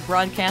Variety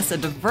broadcasts a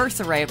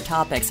diverse array of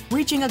topics,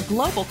 reaching a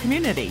global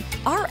community.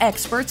 Our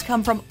experts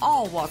come from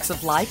all walks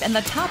of life, and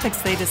the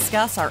topics they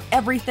discuss are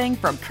everything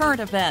from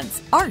current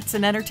events, arts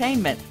and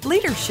entertainment,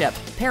 leadership,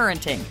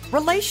 parenting,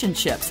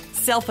 relationships,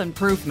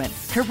 self-improvement,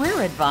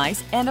 career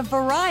advice, and a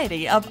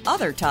variety of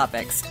other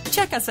topics.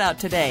 Check us out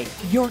today.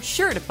 You're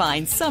sure to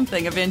find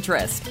something of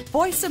interest.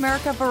 Voice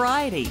America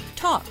Variety.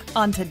 Talk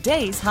on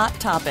today's hot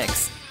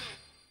topics.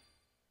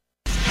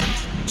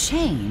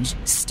 Change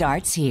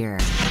starts here.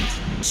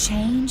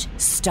 Change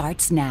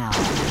starts now.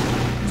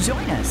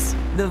 Join us,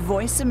 the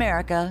Voice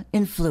America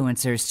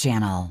Influencers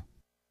Channel.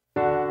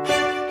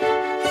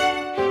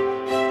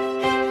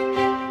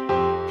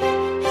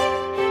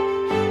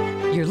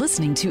 You're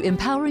listening to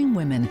Empowering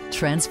Women,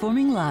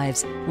 Transforming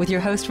Lives with your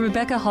host,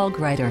 Rebecca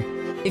Hall-Gruyter.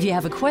 If you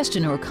have a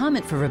question or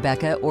comment for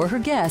Rebecca or her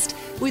guest,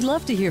 we'd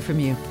love to hear from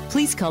you.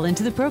 Please call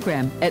into the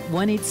program at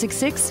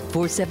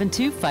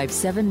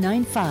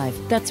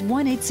 1-866-472-5795. That's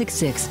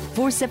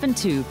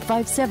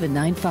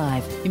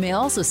 1-866-472-5795. You may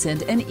also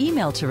send an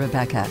email to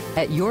Rebecca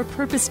at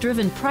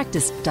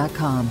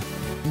yourpurposedrivenpractice.com.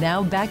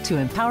 Now back to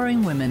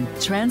Empowering Women,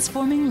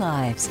 Transforming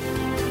Lives.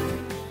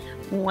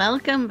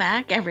 Welcome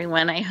back,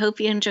 everyone. I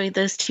hope you enjoyed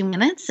those 2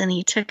 minutes and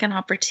you took an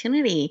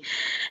opportunity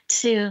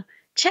to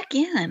check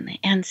in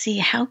and see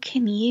how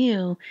can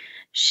you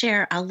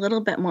share a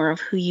little bit more of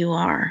who you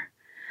are.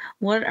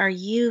 What are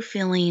you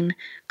feeling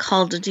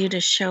called to do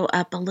to show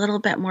up a little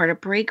bit more, to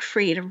break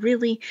free, to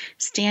really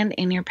stand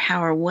in your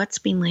power? What's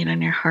being laid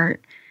on your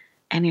heart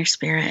and your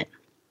spirit?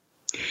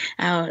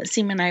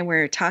 Seema and I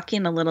were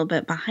talking a little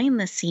bit behind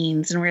the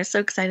scenes, and we're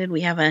so excited.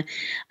 We have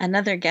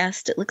another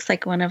guest. It looks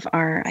like one of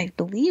our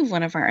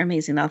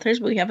amazing authors,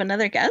 but we have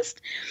another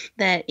guest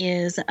that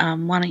is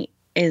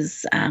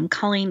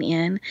calling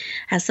in,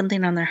 has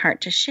something on their heart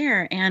to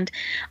share. And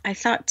I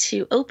thought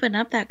to open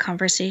up that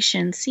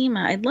conversation,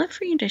 Seema, I'd love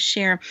for you to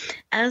share,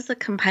 as the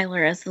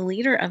compiler, as the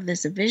leader of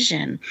this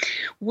vision,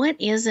 what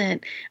is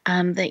it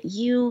that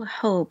you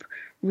hope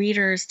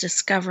readers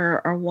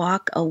discover or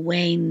walk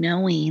away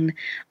knowing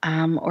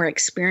or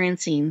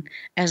experiencing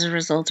as a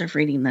result of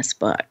reading this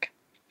book?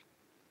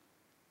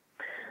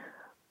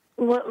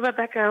 Well,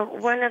 Rebecca,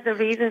 one of the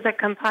reasons I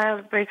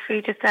compiled Break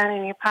Free to Stand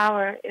in Your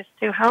Power is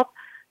to help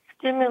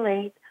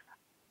stimulate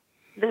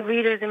the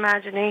reader's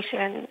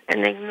imagination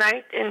and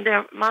ignite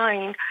their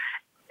mind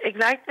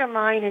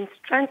and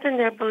strengthen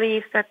their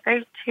beliefs that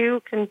they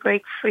too can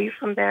break free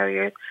from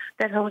barriers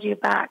that hold you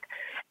back,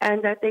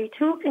 and that they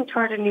too can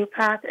chart a new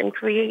path and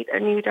create a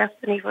new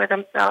destiny for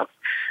themselves.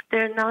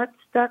 They're not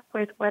stuck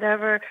with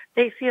whatever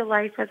they feel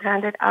life has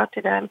handed out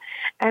to them.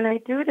 And I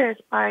do this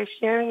by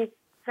sharing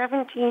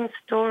 17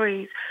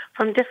 stories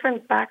from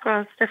different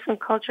backgrounds, different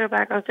cultural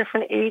backgrounds,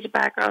 different age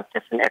backgrounds,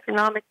 different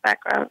economic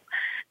backgrounds,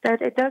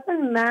 that it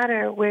doesn't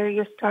matter where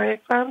you started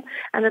from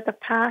and that the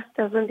past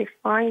doesn't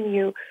define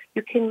you.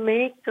 You can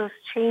make those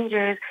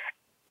changes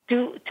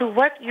to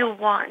what you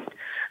want.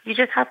 You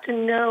just have to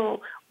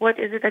know what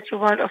is it that you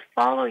want, or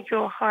follow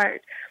your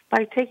heart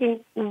by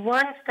taking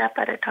one step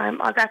at a time.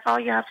 That's all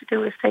you have to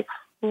do is take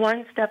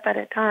one step at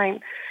a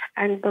time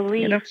and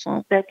believe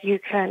that you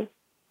can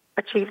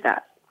achieve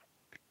that.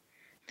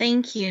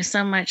 Thank you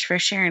so much for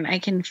sharing. I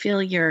can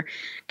feel your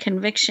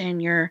conviction,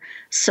 your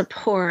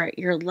support,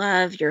 your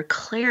love, your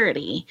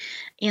clarity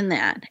in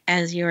that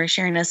as you are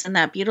sharing us. And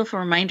that beautiful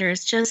reminder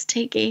is just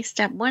take a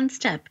step, one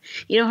step.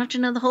 You don't have to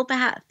know the whole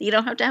path. You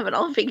don't have to have it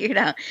all figured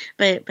out,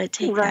 but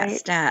take that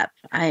step.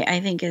 I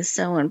think is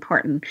so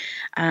important.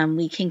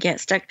 We can get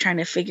stuck trying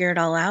to figure it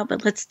all out,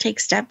 but let's take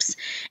steps.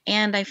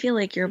 And I feel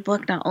like your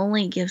book not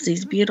only gives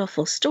these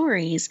beautiful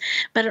stories,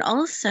 but it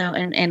also,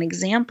 and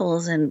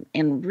examples and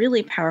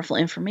really powerful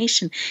information.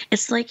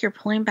 It's like you're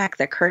pulling back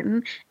the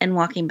curtain and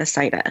walking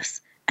beside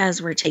us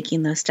as we're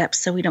taking those steps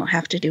so we don't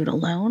have to do it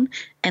alone.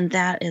 And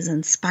that is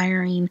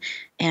inspiring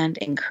and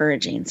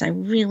encouraging. So I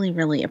really,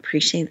 really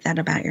appreciate that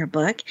about your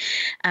book.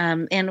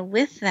 And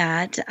with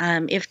that,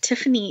 if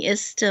Tiffany is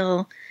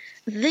still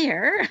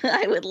there,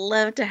 I would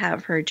love to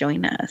have her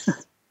join us.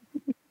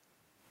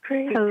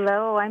 Great.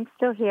 Hello, I'm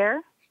still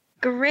here.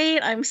 Great.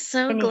 I'm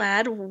so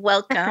glad.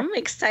 Welcome.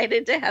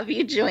 Excited to have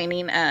you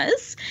joining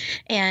us,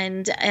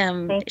 and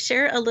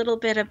share a little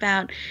bit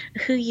about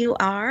who you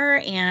are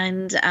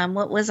and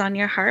what was on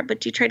your heart,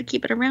 but do try to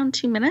keep it around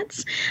 2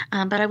 minutes.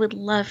 But I would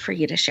love for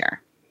you to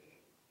share.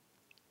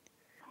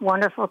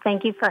 Wonderful.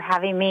 Thank you for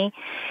having me.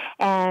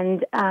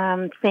 And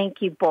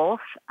thank you both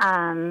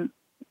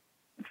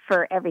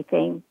for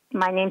everything.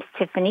 My name's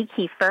Tiffany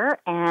Kiefer,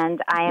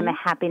 and I am a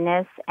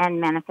happiness and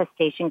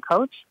manifestation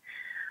coach.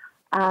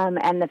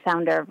 And the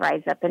founder of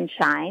Rise Up and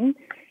Shine.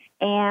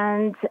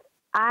 And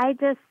I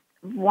just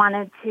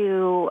wanted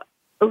to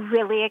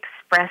really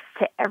express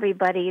to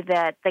everybody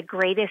that the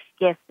greatest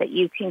gift that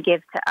you can give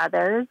to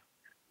others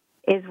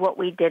is what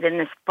we did in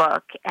this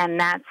book. And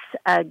that's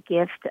a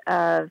gift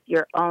of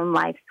your own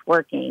life's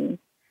working.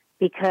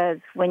 Because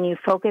when you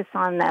focus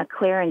on the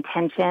clear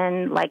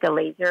intention like a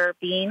laser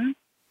beam,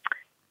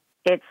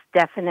 it's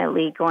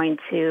definitely going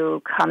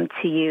to come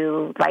to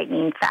you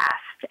lightning fast.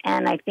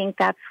 And I think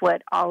that's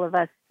what all of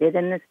us did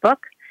in this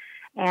book.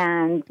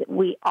 And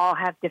we all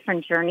have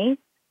different journeys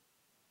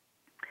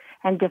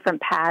and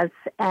different paths.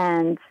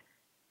 And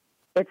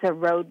it's a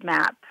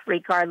roadmap.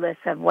 Regardless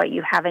of what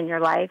you have in your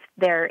life,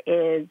 there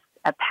is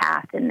a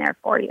path in there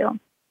for you.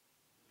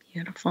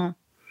 Beautiful.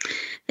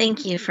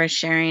 Thank you for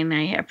sharing.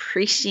 I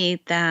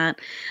appreciate that.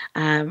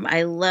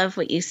 I love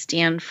what you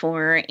stand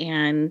for,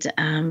 and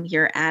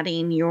you're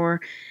adding your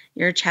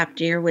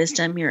chapter, your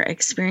wisdom, your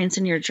experience,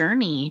 and your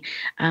journey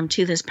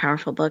to this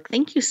powerful book.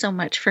 Thank you so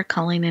much for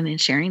calling in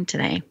and sharing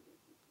today.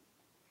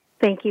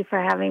 Thank you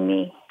for having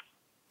me.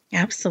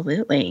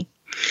 Absolutely.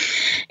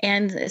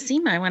 And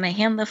Seema, I want to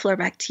hand the floor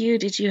back to you.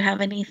 Did you have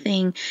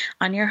anything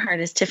on your heart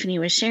as Tiffany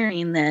was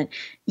sharing that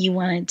you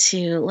wanted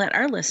to let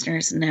our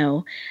listeners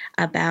know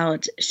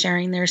about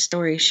sharing their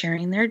story,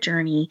 sharing their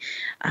journey?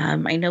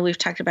 I know we've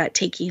talked about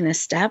taking a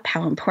step,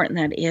 how important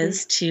that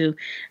is to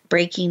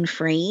breaking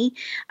free.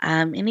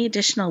 Any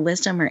additional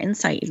wisdom or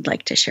insight you'd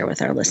like to share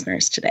with our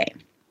listeners today?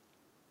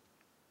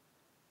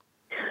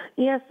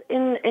 Yes,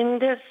 in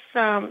this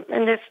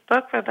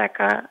book,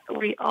 Rebecca,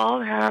 we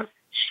all have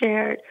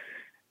shared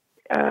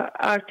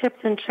our tips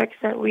and tricks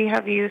that we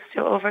have used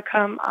to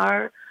overcome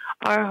our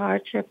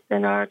hardships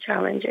and our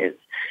challenges.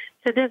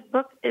 So this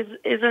book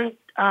isn't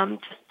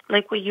just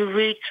like what you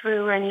read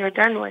through and you're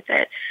done with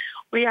it.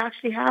 We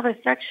actually have a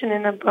section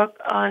in the book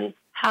on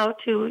how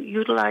to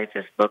utilize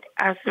this book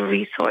as a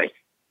resource,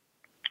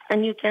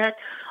 and you get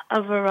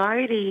a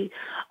variety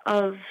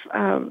of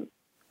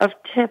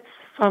tips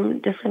from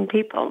different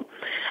people.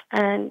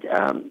 And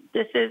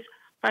this is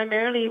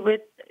primarily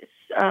with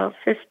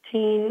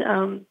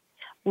 15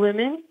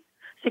 women,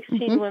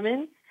 16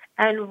 women,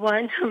 and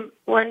one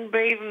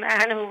brave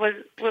man who was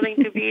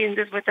willing to be in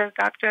this with us,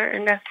 Dr.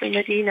 Ernesto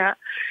Medina.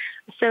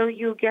 So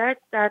you get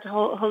that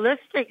whole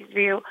holistic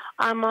view.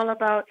 I'm all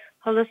about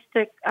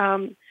holistic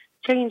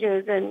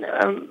changes and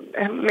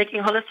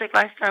making holistic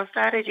lifestyle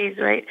strategies,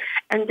 right?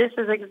 And this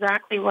is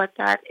exactly what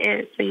that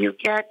is. So you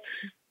get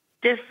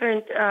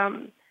different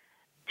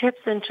tips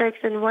and tricks.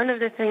 And one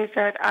of the things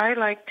that I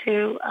like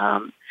to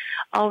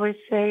always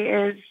say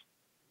is,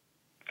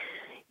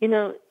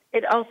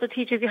 it also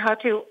teaches you how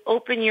to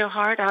open your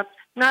heart up,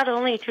 not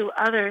only to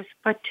others,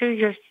 but to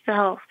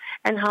yourself,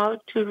 and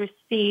how to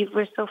receive.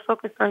 We're so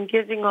focused on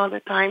giving all the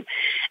time.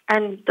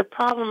 And the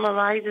problem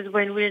arises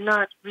when we're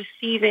not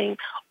receiving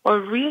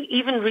or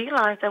even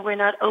realize that we're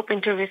not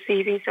open to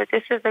receiving. So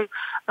this is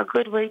a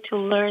good way to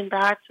learn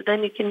that. So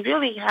then you can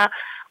really have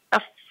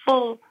a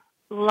full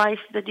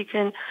life that you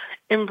can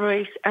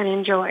embrace and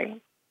enjoy.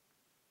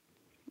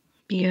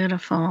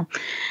 Beautiful.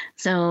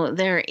 So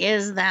there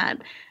is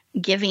that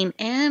giving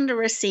and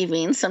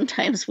receiving.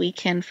 Sometimes we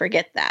can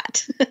forget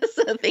that.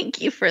 So thank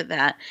you for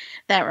that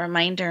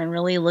reminder, and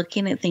really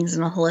looking at things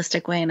in a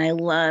holistic way. And I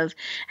love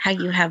how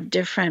you have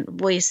different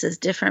voices,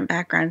 different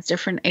backgrounds,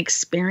 different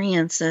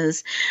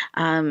experiences,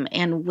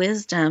 and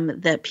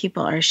wisdom that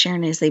people are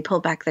sharing as they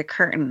pull back the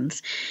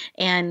curtains.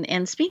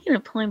 And speaking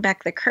of pulling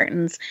back the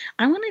curtains,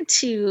 I wanted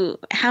to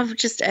have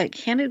just a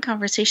candid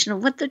conversation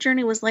of what the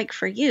journey was like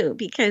for you,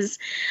 because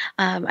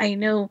I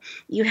know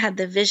you had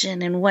the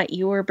vision and what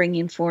you were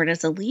bringing forward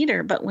as a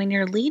leader, but when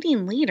you're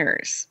leading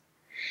leaders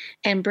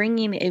and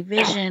bringing a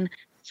vision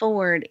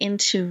forward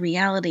into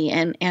reality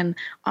and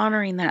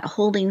honoring that,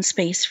 holding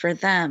space for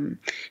them,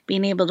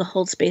 being able to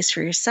hold space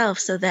for yourself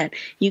so that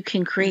you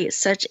can create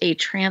such a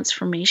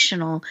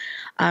transformational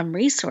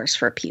resource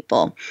for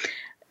people.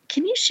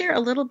 Can you share a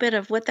little bit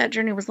of what that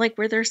journey was like?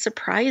 Were there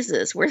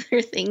surprises? Were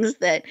there things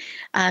that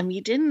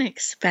you didn't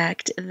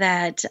expect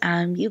that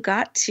you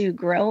got to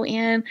grow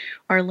in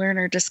or learn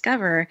or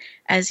discover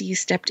as you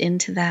stepped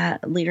into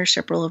that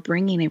leadership role of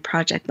bringing a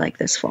project like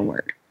this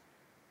forward?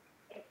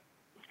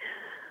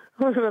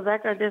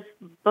 Rebecca, this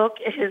book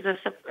is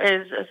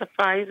a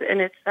surprise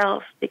in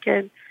itself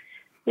because,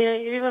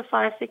 even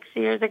 5-6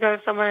 years ago,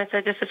 if someone had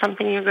said this is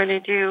something you're going to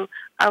do,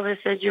 I would have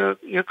said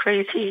you're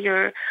crazy,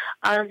 you're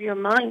out of your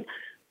mind.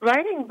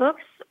 Writing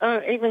books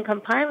or even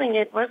compiling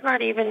it was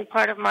not even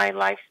part of my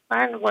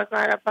lifespan, was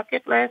not a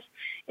bucket list.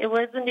 It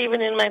wasn't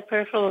even in my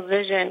peripheral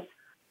vision.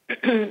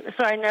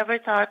 So I never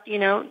thought,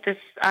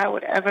 I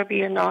would ever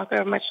be an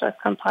author, much less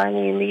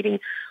compiling and leading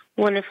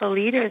wonderful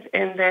leaders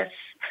in this.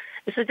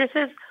 So this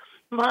is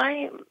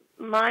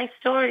my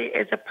story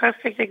is a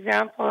perfect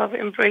example of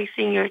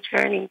embracing your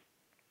journey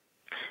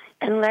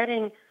and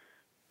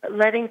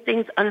letting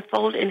things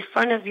unfold in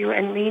front of you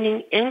and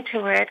leaning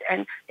into it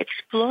and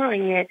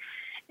exploring it.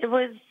 It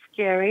was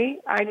scary.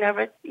 I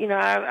never,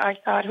 I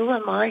thought, who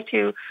am I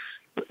to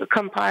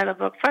compile a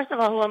book? First of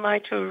all, who am I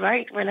to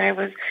write when I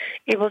was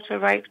able to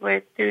write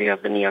with 3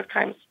 of the New York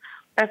Times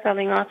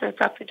bestselling authors,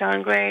 Dr.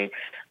 John Gray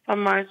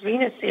from Mars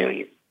Venus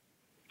series,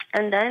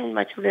 and then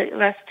much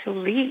less to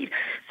lead.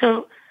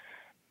 So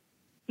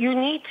you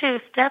need to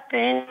step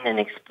in and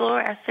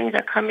explore as things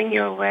are coming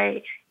your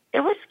way.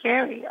 It was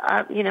scary.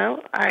 I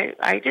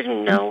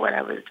didn't know what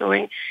I was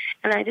doing,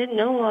 and I didn't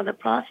know all the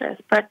process.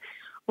 But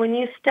when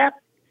you step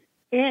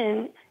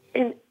in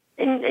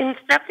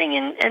stepping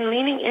in and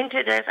leaning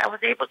into this, I was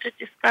able to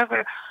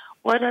discover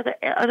what are the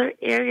other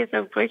areas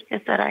of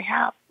greatness that I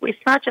have. It's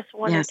not just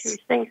one or two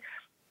things.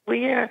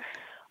 We are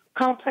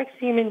complex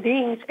human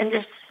beings, and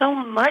there's so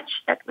much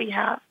that we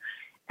have,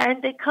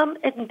 and they come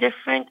in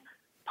different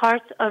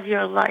parts of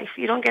your life.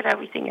 You don't get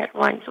everything at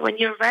once. When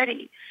you're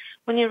ready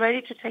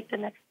to take the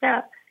next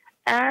step,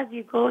 as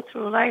you go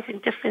through life in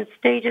different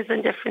stages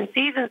and different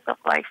seasons of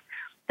life,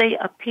 they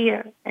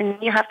appear, and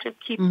you have to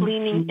keep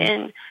leaning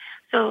in.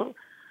 So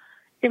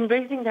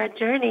embracing that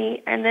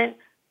journey, and then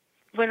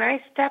when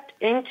I stepped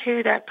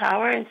into that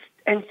power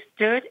and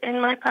stood in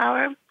my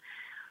power,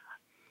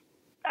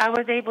 I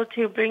was able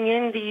to bring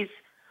in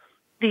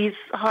these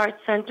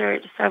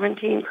heart-centered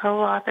 17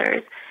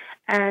 co-authors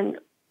and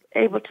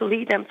able to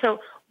lead them. So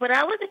what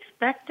I was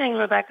expecting,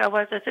 Rebecca,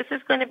 was that this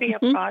is going to be a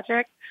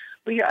project.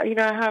 We, I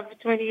have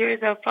 20 years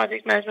of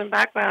project management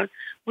background.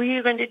 We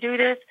are going to do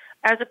this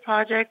as a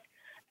project,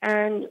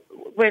 and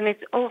when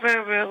it's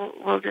over,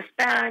 we'll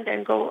disband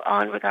and go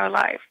on with our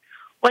life.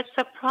 What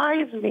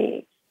surprised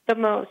me the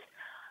most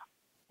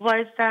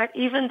was that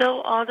even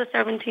though all the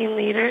 17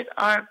 leaders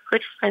are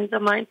good friends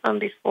of mine from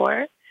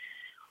before,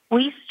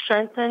 we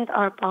strengthened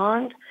our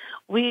bond.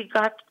 We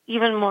got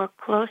even more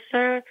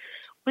closer.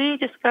 We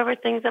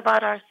discovered things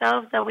about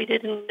ourselves that we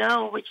didn't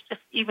know, which just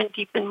even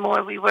deepened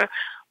more.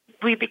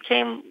 We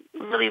became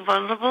really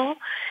vulnerable,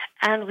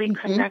 and we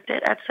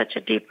connected at such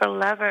a deeper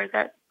level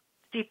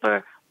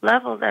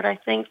that I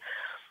think,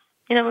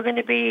 we're going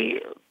to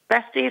be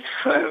besties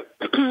for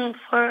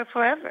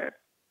forever.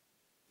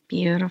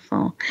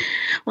 Beautiful.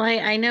 Well,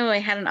 I know I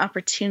had an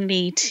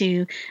opportunity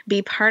to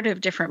be part of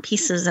different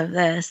pieces of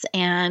this,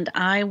 and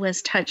I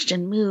was touched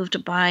and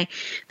moved by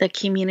the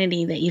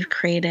community that you've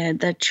created,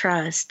 the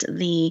trust,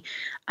 the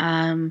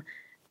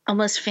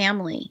almost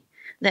family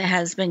that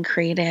has been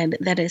created,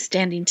 that is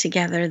standing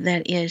together,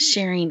 that is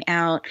sharing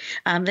out,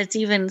 that's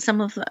even some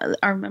of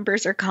our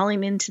members are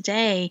calling in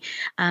today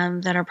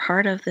that are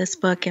part of this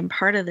book and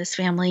part of this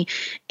family.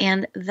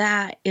 And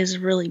that is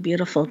really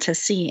beautiful to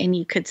see. And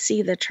you could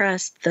see the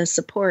trust, the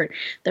support,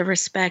 the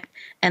respect,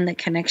 and the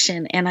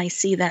connection. And I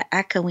see that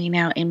echoing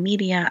out in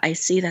media. I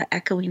see that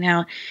echoing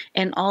out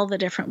in all the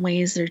different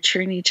ways they're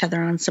cheering each other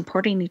on,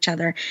 supporting each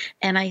other.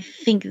 And I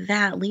think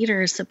that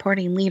leaders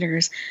supporting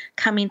leaders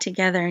coming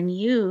together, and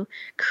you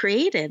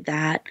created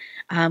that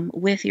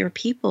with your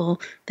people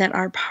that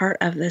are part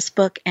of this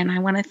book. And I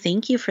want to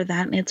thank you for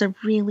that. And it's a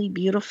really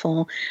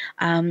beautiful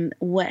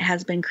what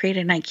has been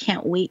created. And I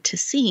can't wait to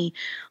see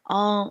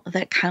all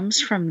that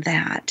comes from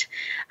that.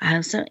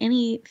 So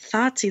any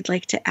thoughts you'd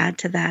like to add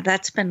to that?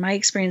 That's been my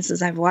experience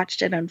as I've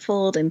watched it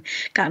unfold and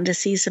gotten to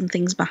see some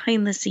things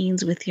behind the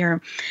scenes with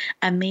your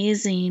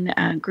amazing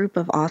group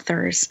of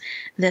authors,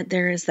 that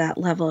there is that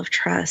level of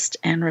trust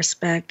and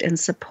respect and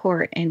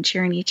support and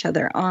cheering each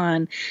other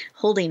on,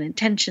 holding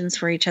intentions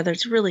for each other.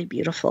 It's really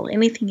beautiful.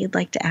 Anything you'd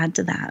like to add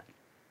to that?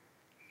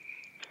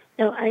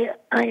 No,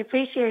 I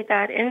appreciate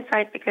that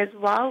insight, because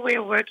while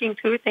we're working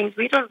through things,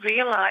 we don't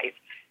realize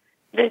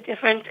the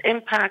different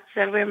impacts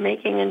that we're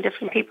making in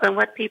different people and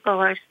what people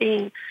are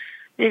seeing.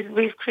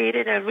 We've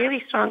created a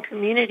really strong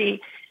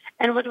community.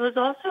 And what was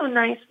also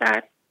nice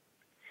that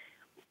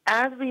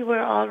as we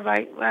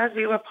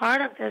were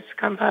part of this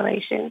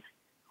compilation,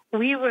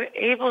 we were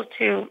able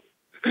to,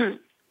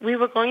 we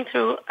were going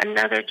through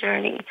another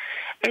journey.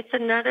 It's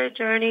another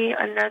journey,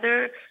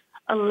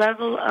 a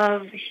level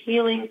of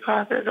healing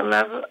process,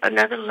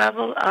 another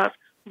level of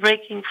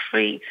breaking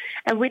free.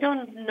 And we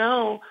don't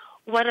know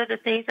what are the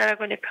things that are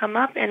going to come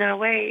up in our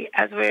way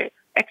as we're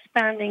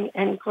expanding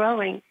and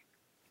growing.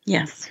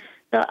 Yes.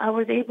 So I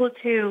was able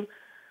to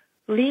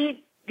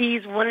lead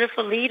these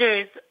wonderful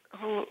leaders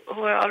who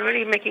are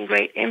already making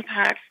great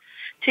impacts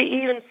to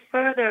even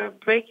further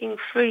breaking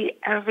free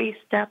every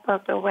step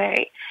of the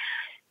way.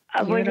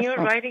 when you're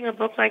writing a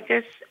book like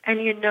this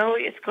and you know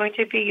it's going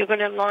to be, you're going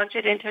to launch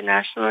it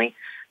internationally,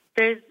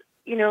 there's,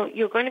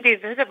 you're going to be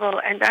visible,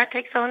 and that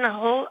takes on a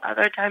whole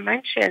other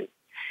dimension.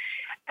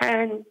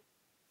 And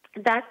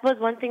that was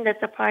one thing that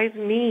surprised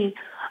me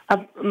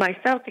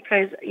myself,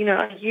 because,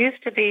 I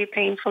used to be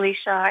painfully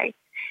shy.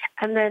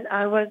 And then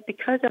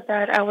because of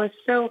that, I was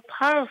so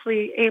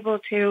powerfully able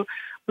to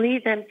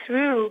lead them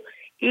through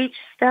each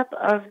step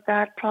of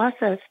that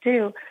process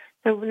too.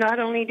 So not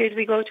only did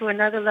we go to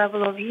another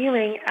level of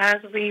healing as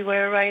we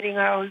were writing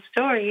our own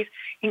stories,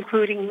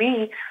 including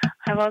me,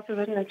 I've also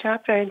written a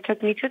chapter and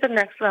took me to the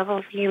next level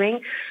of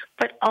healing,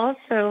 but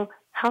also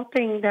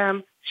helping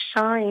them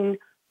shine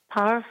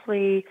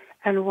powerfully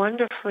and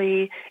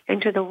wonderfully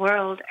into the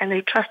world, and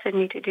they trusted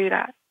me to do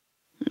that.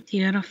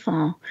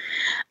 Beautiful.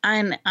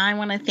 And I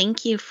want to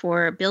thank you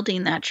for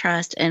building that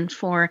trust and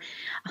for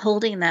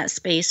holding that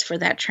space for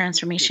that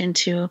transformation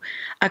to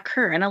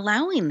occur and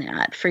allowing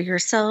that for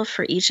yourself,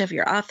 for each of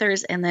your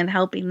authors, and then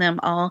helping them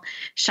all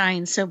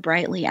shine so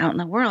brightly out in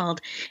the world.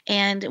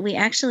 And we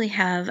actually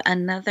have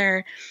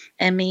another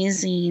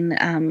amazing,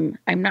 I'm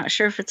not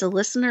sure if it's a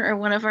listener or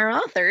one of our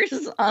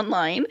authors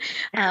online,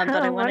 but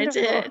I wanted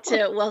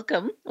to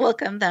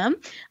welcome them,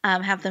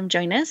 have them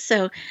join us.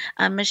 So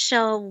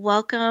Michelle,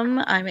 welcome.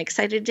 I'm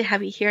excited to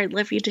have you here. I'd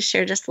love for you to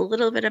share just a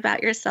little bit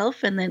about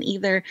yourself, and then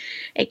either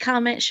a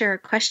comment, share a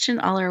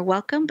question. All are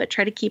welcome, but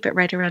try to keep it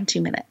right around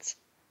 2 minutes.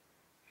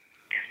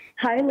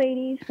 Hi,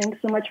 ladies. Thanks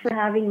so much for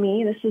having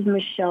me. This is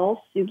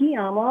Michelle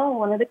Sugiyama,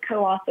 one of the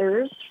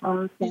co-authors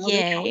from San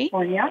Jose,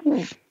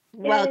 California.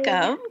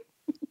 Welcome.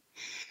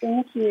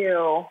 Thank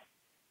you.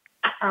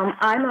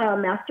 I'm a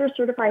master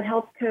certified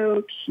health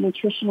coach,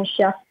 nutritional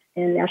chef,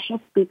 and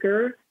national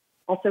speaker,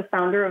 also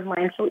founder of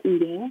Mindful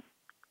Eating.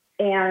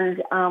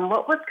 And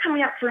what was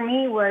coming up for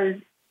me was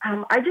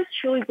I just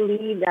truly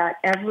believe that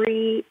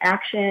every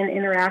action,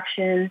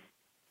 interaction,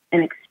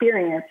 and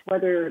experience,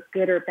 whether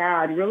good or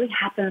bad, really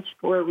happens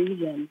for a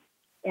reason.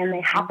 And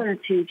they happen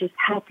to just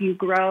help you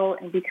grow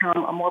and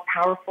become a more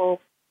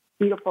powerful,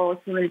 beautiful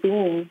human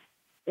being.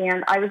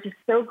 And I was just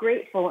so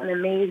grateful and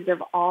amazed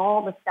of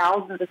all the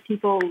thousands of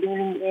people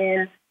leaning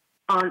in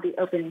on the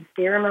opening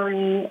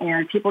ceremony,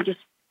 and people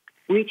just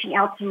reaching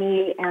out to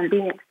me and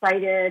being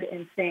excited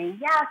and saying,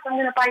 yes, I'm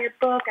going to buy your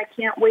book. I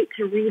can't wait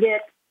to read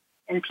it.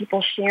 And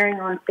people sharing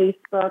on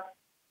Facebook.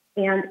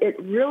 And it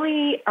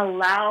really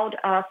allowed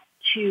us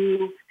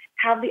to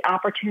have the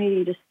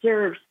opportunity to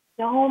serve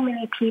so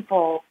many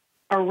people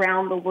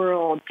around the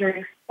world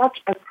during such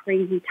a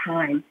crazy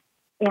time.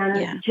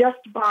 And just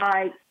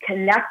by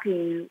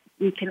connecting,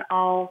 we can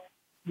all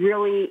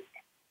really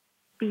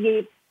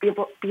be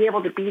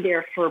able to be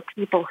there for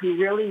people who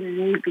really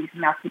need these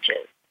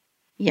messages.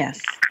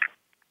 Yes.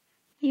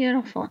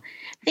 Beautiful.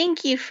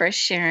 Thank you for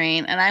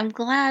sharing. And I'm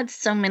glad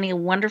so many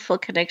wonderful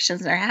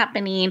connections are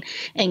happening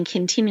and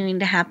continuing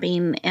to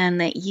happen, and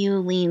that you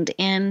leaned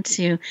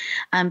into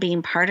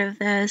being part of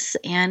this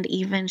and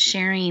even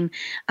sharing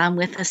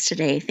with us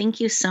today.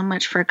 Thank you so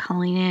much for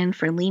calling in,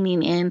 for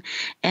leaning in,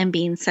 and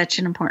being such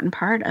an important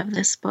part of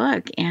this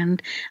book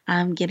and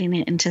getting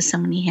it into so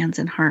many hands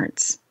and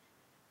hearts.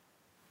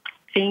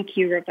 Thank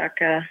you,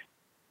 Rebecca.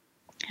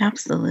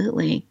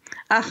 Absolutely.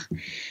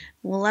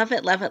 Love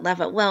it, love it, love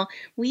it. Well,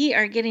 we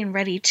are getting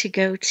ready to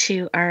go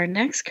to our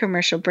next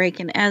commercial break.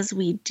 And as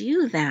we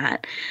do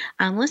that,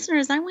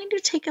 listeners, I want you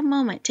to take a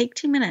moment, take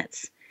 2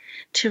 minutes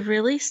to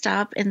really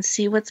stop and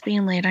see what's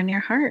being laid on your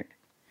heart.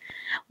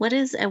 What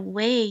is a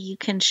way you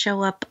can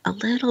show up a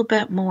little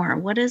bit more?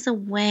 What is a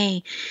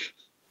way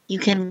you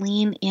can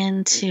lean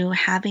into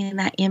having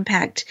that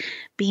impact,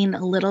 being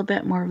a little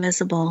bit more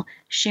visible,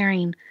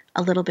 sharing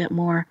a little bit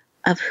more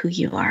of who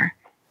you are?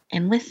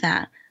 And with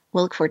that,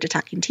 we'll look forward to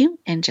talking to you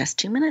in just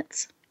 2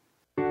 minutes.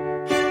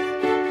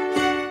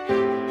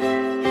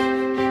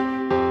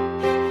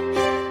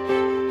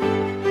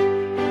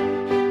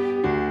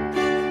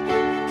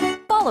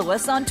 Follow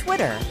us on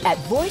Twitter at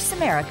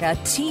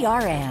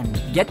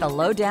VoiceAmericaTRN. Get the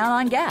lowdown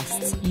on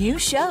guests, new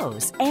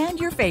shows, and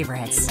your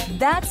favorites.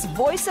 That's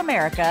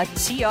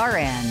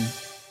VoiceAmericaTRN.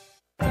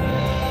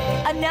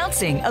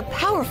 Announcing a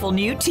powerful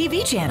new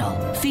TV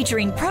channel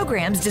featuring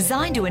programs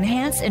designed to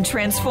enhance and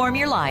transform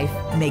your life.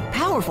 Make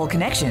powerful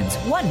connections,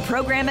 one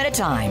program at a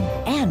time.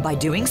 And by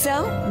doing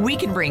so, we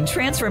can bring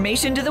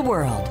transformation to the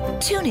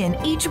world. Tune in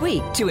each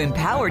week to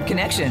Empowered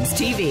Connections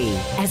TV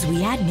as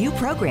we add new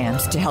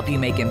programs to help you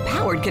make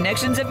empowered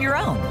connections of your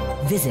own.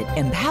 Visit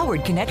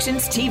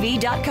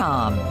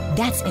EmpoweredConnectionsTV.com.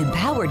 That's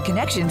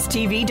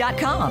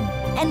EmpoweredConnectionsTV.com.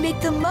 And make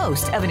the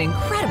most of an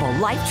incredible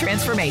life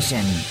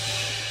transformation.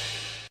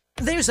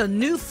 There's a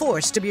new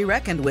force to be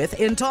reckoned with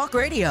in talk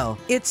radio.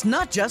 It's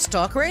not just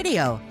talk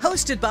radio.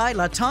 Hosted by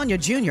LaTanya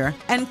Jr.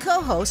 and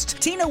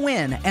co-host Tina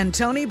Wynn and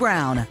Tony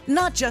Brown.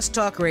 Not Just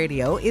Talk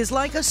Radio is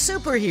like a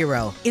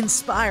superhero,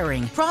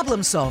 inspiring,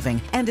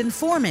 problem-solving, and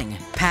informing.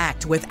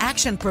 Packed with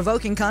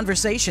action-provoking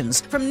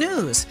conversations from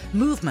news,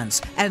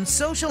 movements, and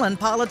social and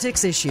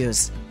politics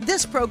issues.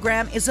 This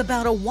program is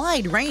about a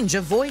wide range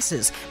of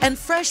voices and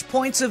fresh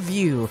points of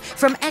view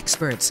from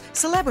experts,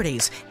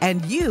 celebrities,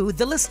 and you,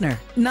 the listener.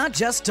 Not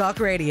Just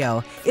Talk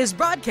Radio is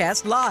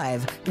broadcast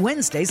live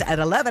Wednesdays at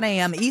 11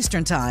 a.m.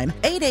 Eastern Time,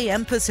 8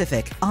 a.m.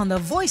 Pacific on the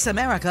Voice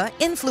America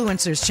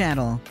Influencers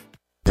Channel.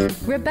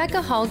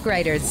 Rebecca Hall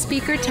Greider's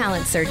Speaker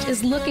Talent Search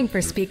is looking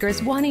for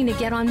speakers wanting to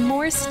get on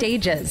more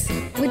stages.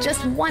 With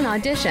just one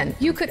audition,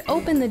 you could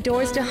open the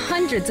doors to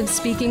hundreds of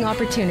speaking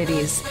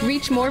opportunities,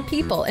 reach more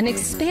people, and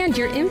expand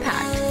your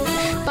impact.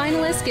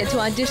 Finalists get to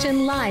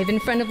audition live in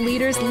front of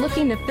leaders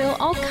looking to fill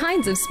all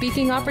kinds of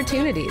speaking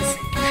opportunities.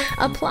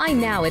 Apply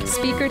now at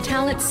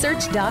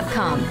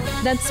SpeakerTalentSearch.com.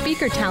 That's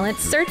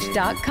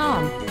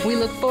SpeakerTalentSearch.com. We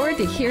look forward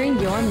to hearing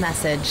your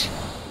message.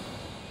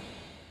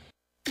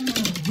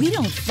 We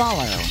don't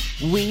follow,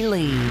 we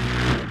lead.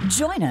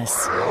 Join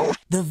us,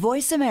 the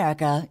Voice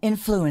America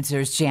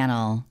Influencers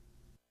Channel.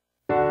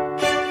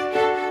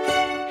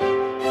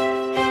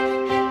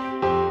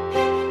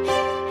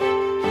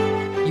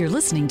 You're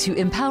listening to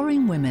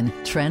Empowering Women,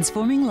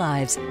 Transforming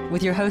Lives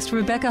with your host,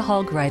 Rebecca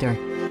Hall Greider.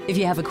 If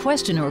you have a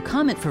question or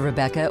comment for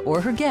Rebecca or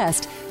her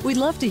guest, we'd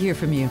love to hear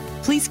from you.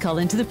 Please call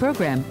into the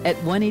program at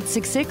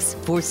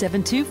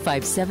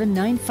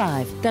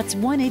 1-866-472-5795. That's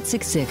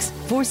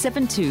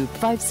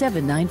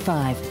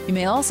 1-866-472-5795. You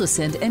may also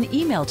send an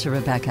email to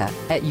Rebecca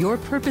at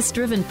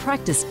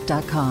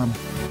yourpurposedrivenpractice.com.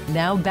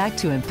 Now back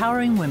to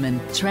Empowering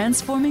Women,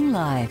 Transforming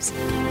Lives.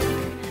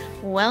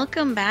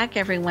 Welcome back,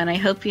 everyone. I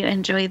hope you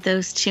enjoyed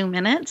those 2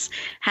 minutes,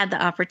 had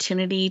the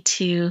opportunity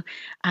to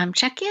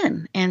check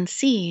in and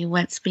see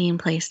what's being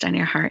placed on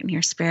your heart and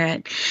your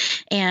spirit.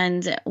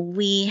 And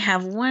we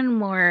have one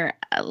more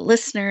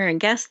listener and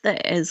guest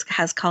that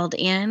has called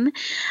in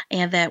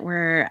and that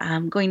we're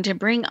going to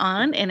bring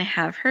on and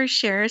have her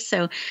share.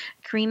 So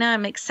Karina,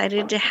 I'm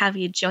excited to have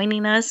you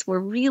joining us. We're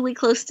really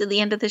close to the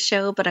end of the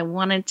show, but I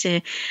wanted to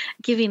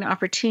give you an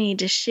opportunity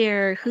to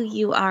share who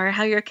you are,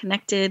 how you're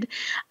connected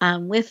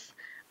with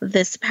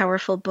this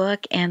powerful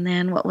book, and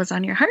then what was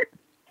on your heart.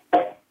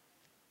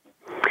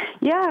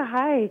 Yeah,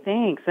 hi,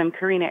 thanks. I'm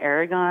Karina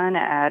Aragon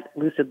at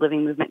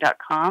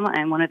lucidlivingmovement.com.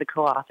 I'm one of the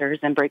co-authors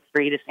in Break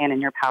Free to Stand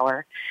in Your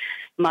Power.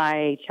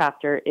 My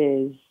chapter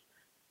is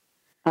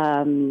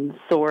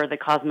Soar the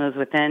Cosmos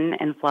Within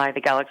and Fly the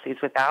Galaxies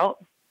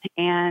Without.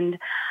 And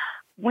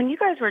when you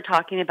guys were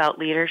talking about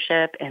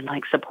leadership and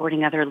like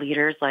supporting other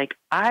leaders, like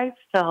I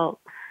felt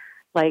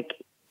like,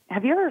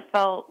 have you ever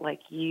felt like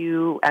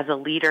you as a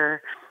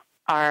leader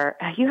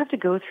you have to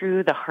go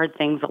through the hard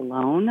things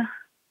alone?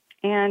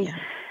 And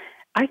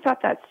I thought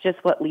that's just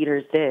what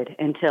leaders did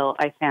until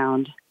I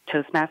found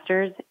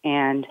Toastmasters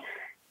and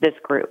this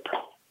group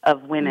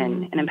of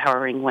women and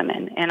empowering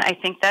women. And I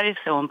think that is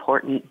so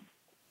important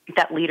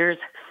that leaders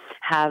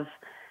have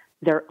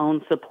their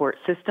own support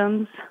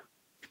systems.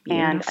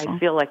 Beautiful. And I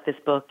feel like this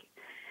book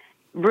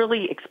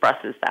really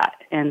expresses that.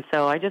 And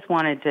so I just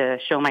wanted to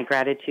show my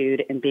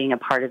gratitude in being a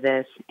part of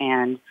this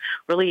and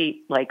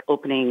really like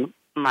opening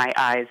my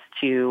eyes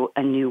to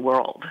a new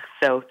world.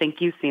 So thank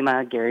you,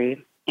 Seema,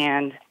 Gary,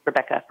 and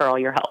Rebecca for all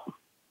your help.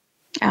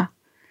 Yeah.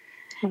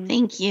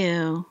 Thank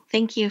you.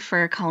 Thank you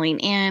for calling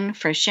in,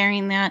 for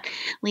sharing that.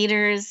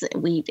 Leaders,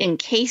 in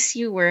case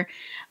you were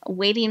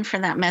waiting for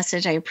that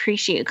message, I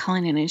appreciate you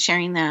calling in and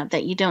sharing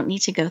that you don't need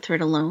to go through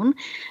it alone,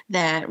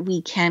 that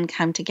we can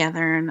come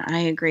together. And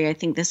I agree. I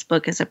think this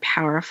book is a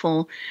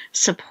powerful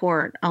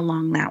support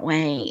along that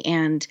way,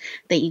 and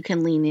that you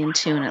can lean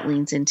into, and it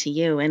leans into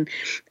you. And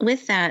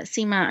with that,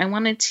 Seema, I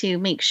wanted to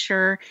make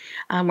sure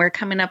we're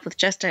coming up with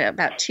just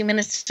about 2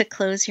 minutes to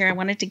close here. I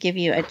wanted to give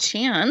you a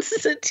chance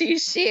to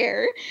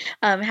share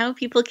how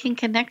people can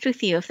connect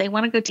with you if they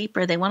want to go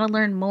deeper, they want to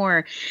learn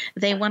more,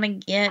 they want to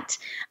get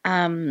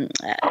a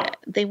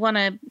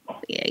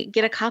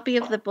copy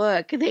of the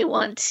book, they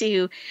want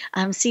to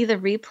see the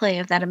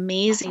replay of that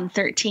amazing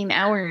 13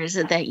 hours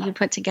that you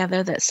put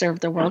together that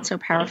served the world so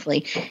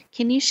powerfully.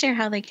 Can you share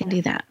how they can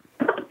do that?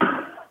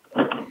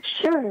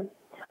 Sure.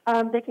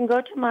 They can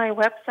go to my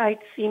website,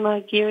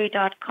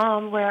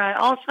 seemagiri.com, where I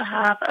also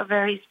have a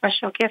very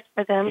special gift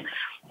for them,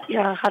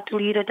 how to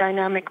lead a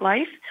dynamic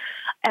life.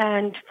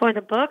 And for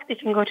the book, they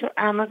can go to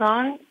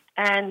Amazon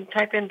and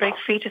type in Break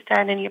Free to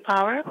Stand in Your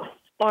Power,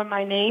 or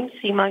my name,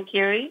 Seema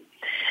Giri,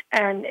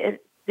 and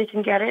they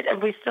can get it.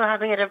 And we're still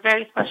having it at a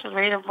very special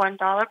rate of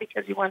 $1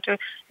 because we want to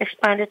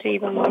expand it to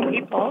even more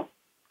people.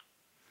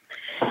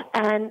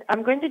 And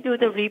I'm going to do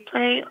the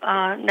replay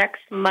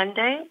next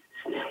Monday.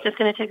 Just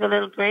going to take a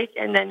little break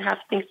and then have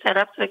things set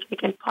up so we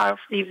can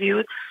powerfully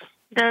view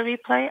the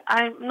replay.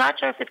 I'm not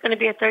sure if it's going to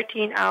be a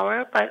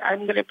 13-hour, but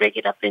I'm going to break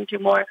it up into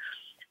more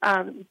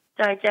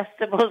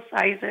digestible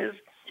sizes,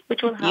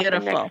 which will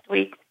happen next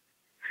week.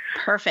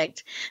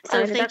 Perfect.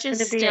 So if they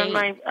just stay on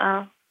my,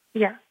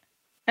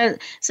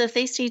 so if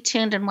they stay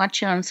tuned and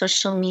watch you on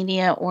social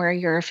media or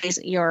your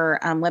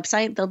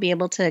website, they'll be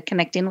able to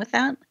connect in with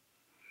that.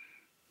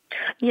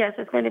 Yes,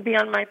 it's going to be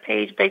on my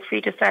page, Break Free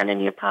to Stand in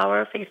Your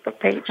Power, Facebook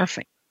page.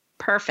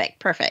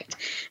 Perfect.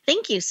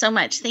 Thank you so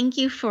much. Thank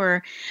you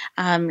for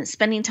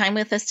spending time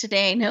with us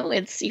today. I know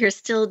you're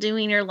still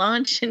doing your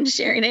launch and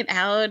sharing it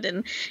out,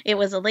 and it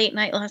was a late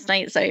night last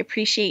night, so I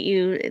appreciate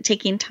you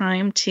taking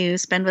time to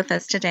spend with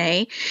us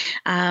today.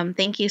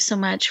 Thank you so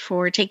much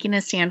for taking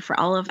a stand for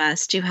all of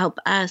us to help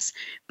us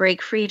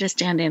break free to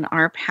stand in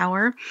our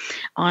power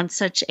on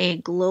such a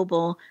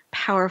global,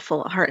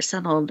 powerful,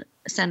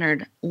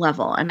 heart-centered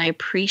level. And I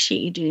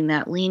appreciate you doing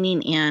that,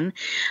 leaning in.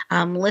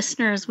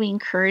 Listeners, we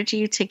encourage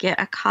you to get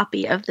a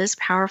copy of this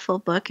powerful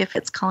book if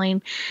it's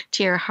calling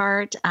to your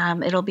heart.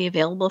 It'll be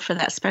available for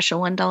that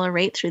special $1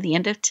 rate through the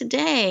end of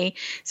today.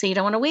 So you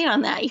don't want to wait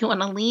on that. You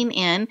want to lean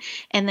in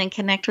and then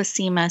connect with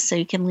Seema so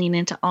you can lean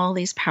into all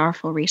these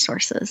powerful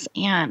resources.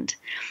 And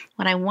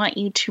what I want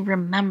you to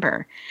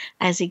remember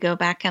as you go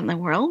back in the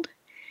world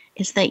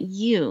is that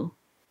you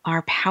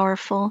are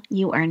powerful,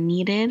 you are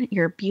needed,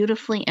 you're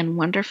beautifully and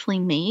wonderfully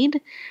made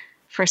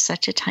for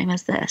such a time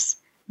as this.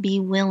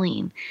 Be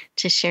willing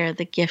to share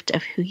the gift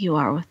of who you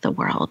are with the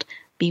world.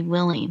 Be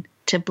willing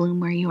to bloom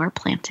where you are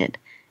planted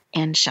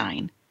and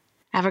shine.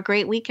 Have a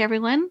great week,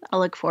 everyone. I'll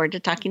look forward to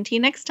talking to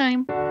you next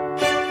time.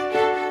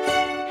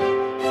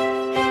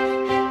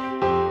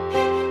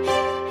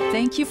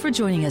 Thank you for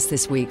joining us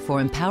this week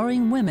for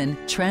Empowering Women,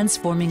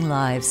 Transforming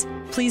Lives.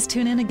 Please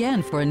tune in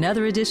again for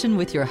another edition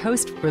with your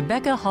host,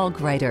 Rebecca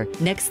Hall-Gruyter,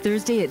 next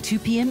Thursday at 2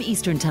 p.m.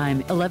 Eastern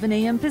Time, 11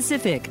 a.m.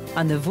 Pacific,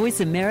 on the Voice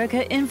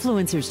America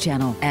Influencers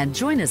channel. And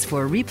join us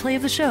for a replay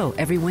of the show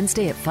every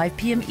Wednesday at 5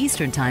 p.m.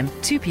 Eastern Time,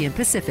 2 p.m.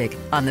 Pacific,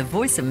 on the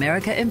Voice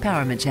America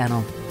Empowerment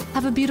channel.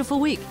 Have a beautiful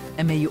week,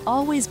 and may you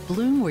always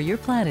bloom where you're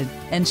planted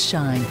and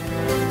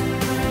shine.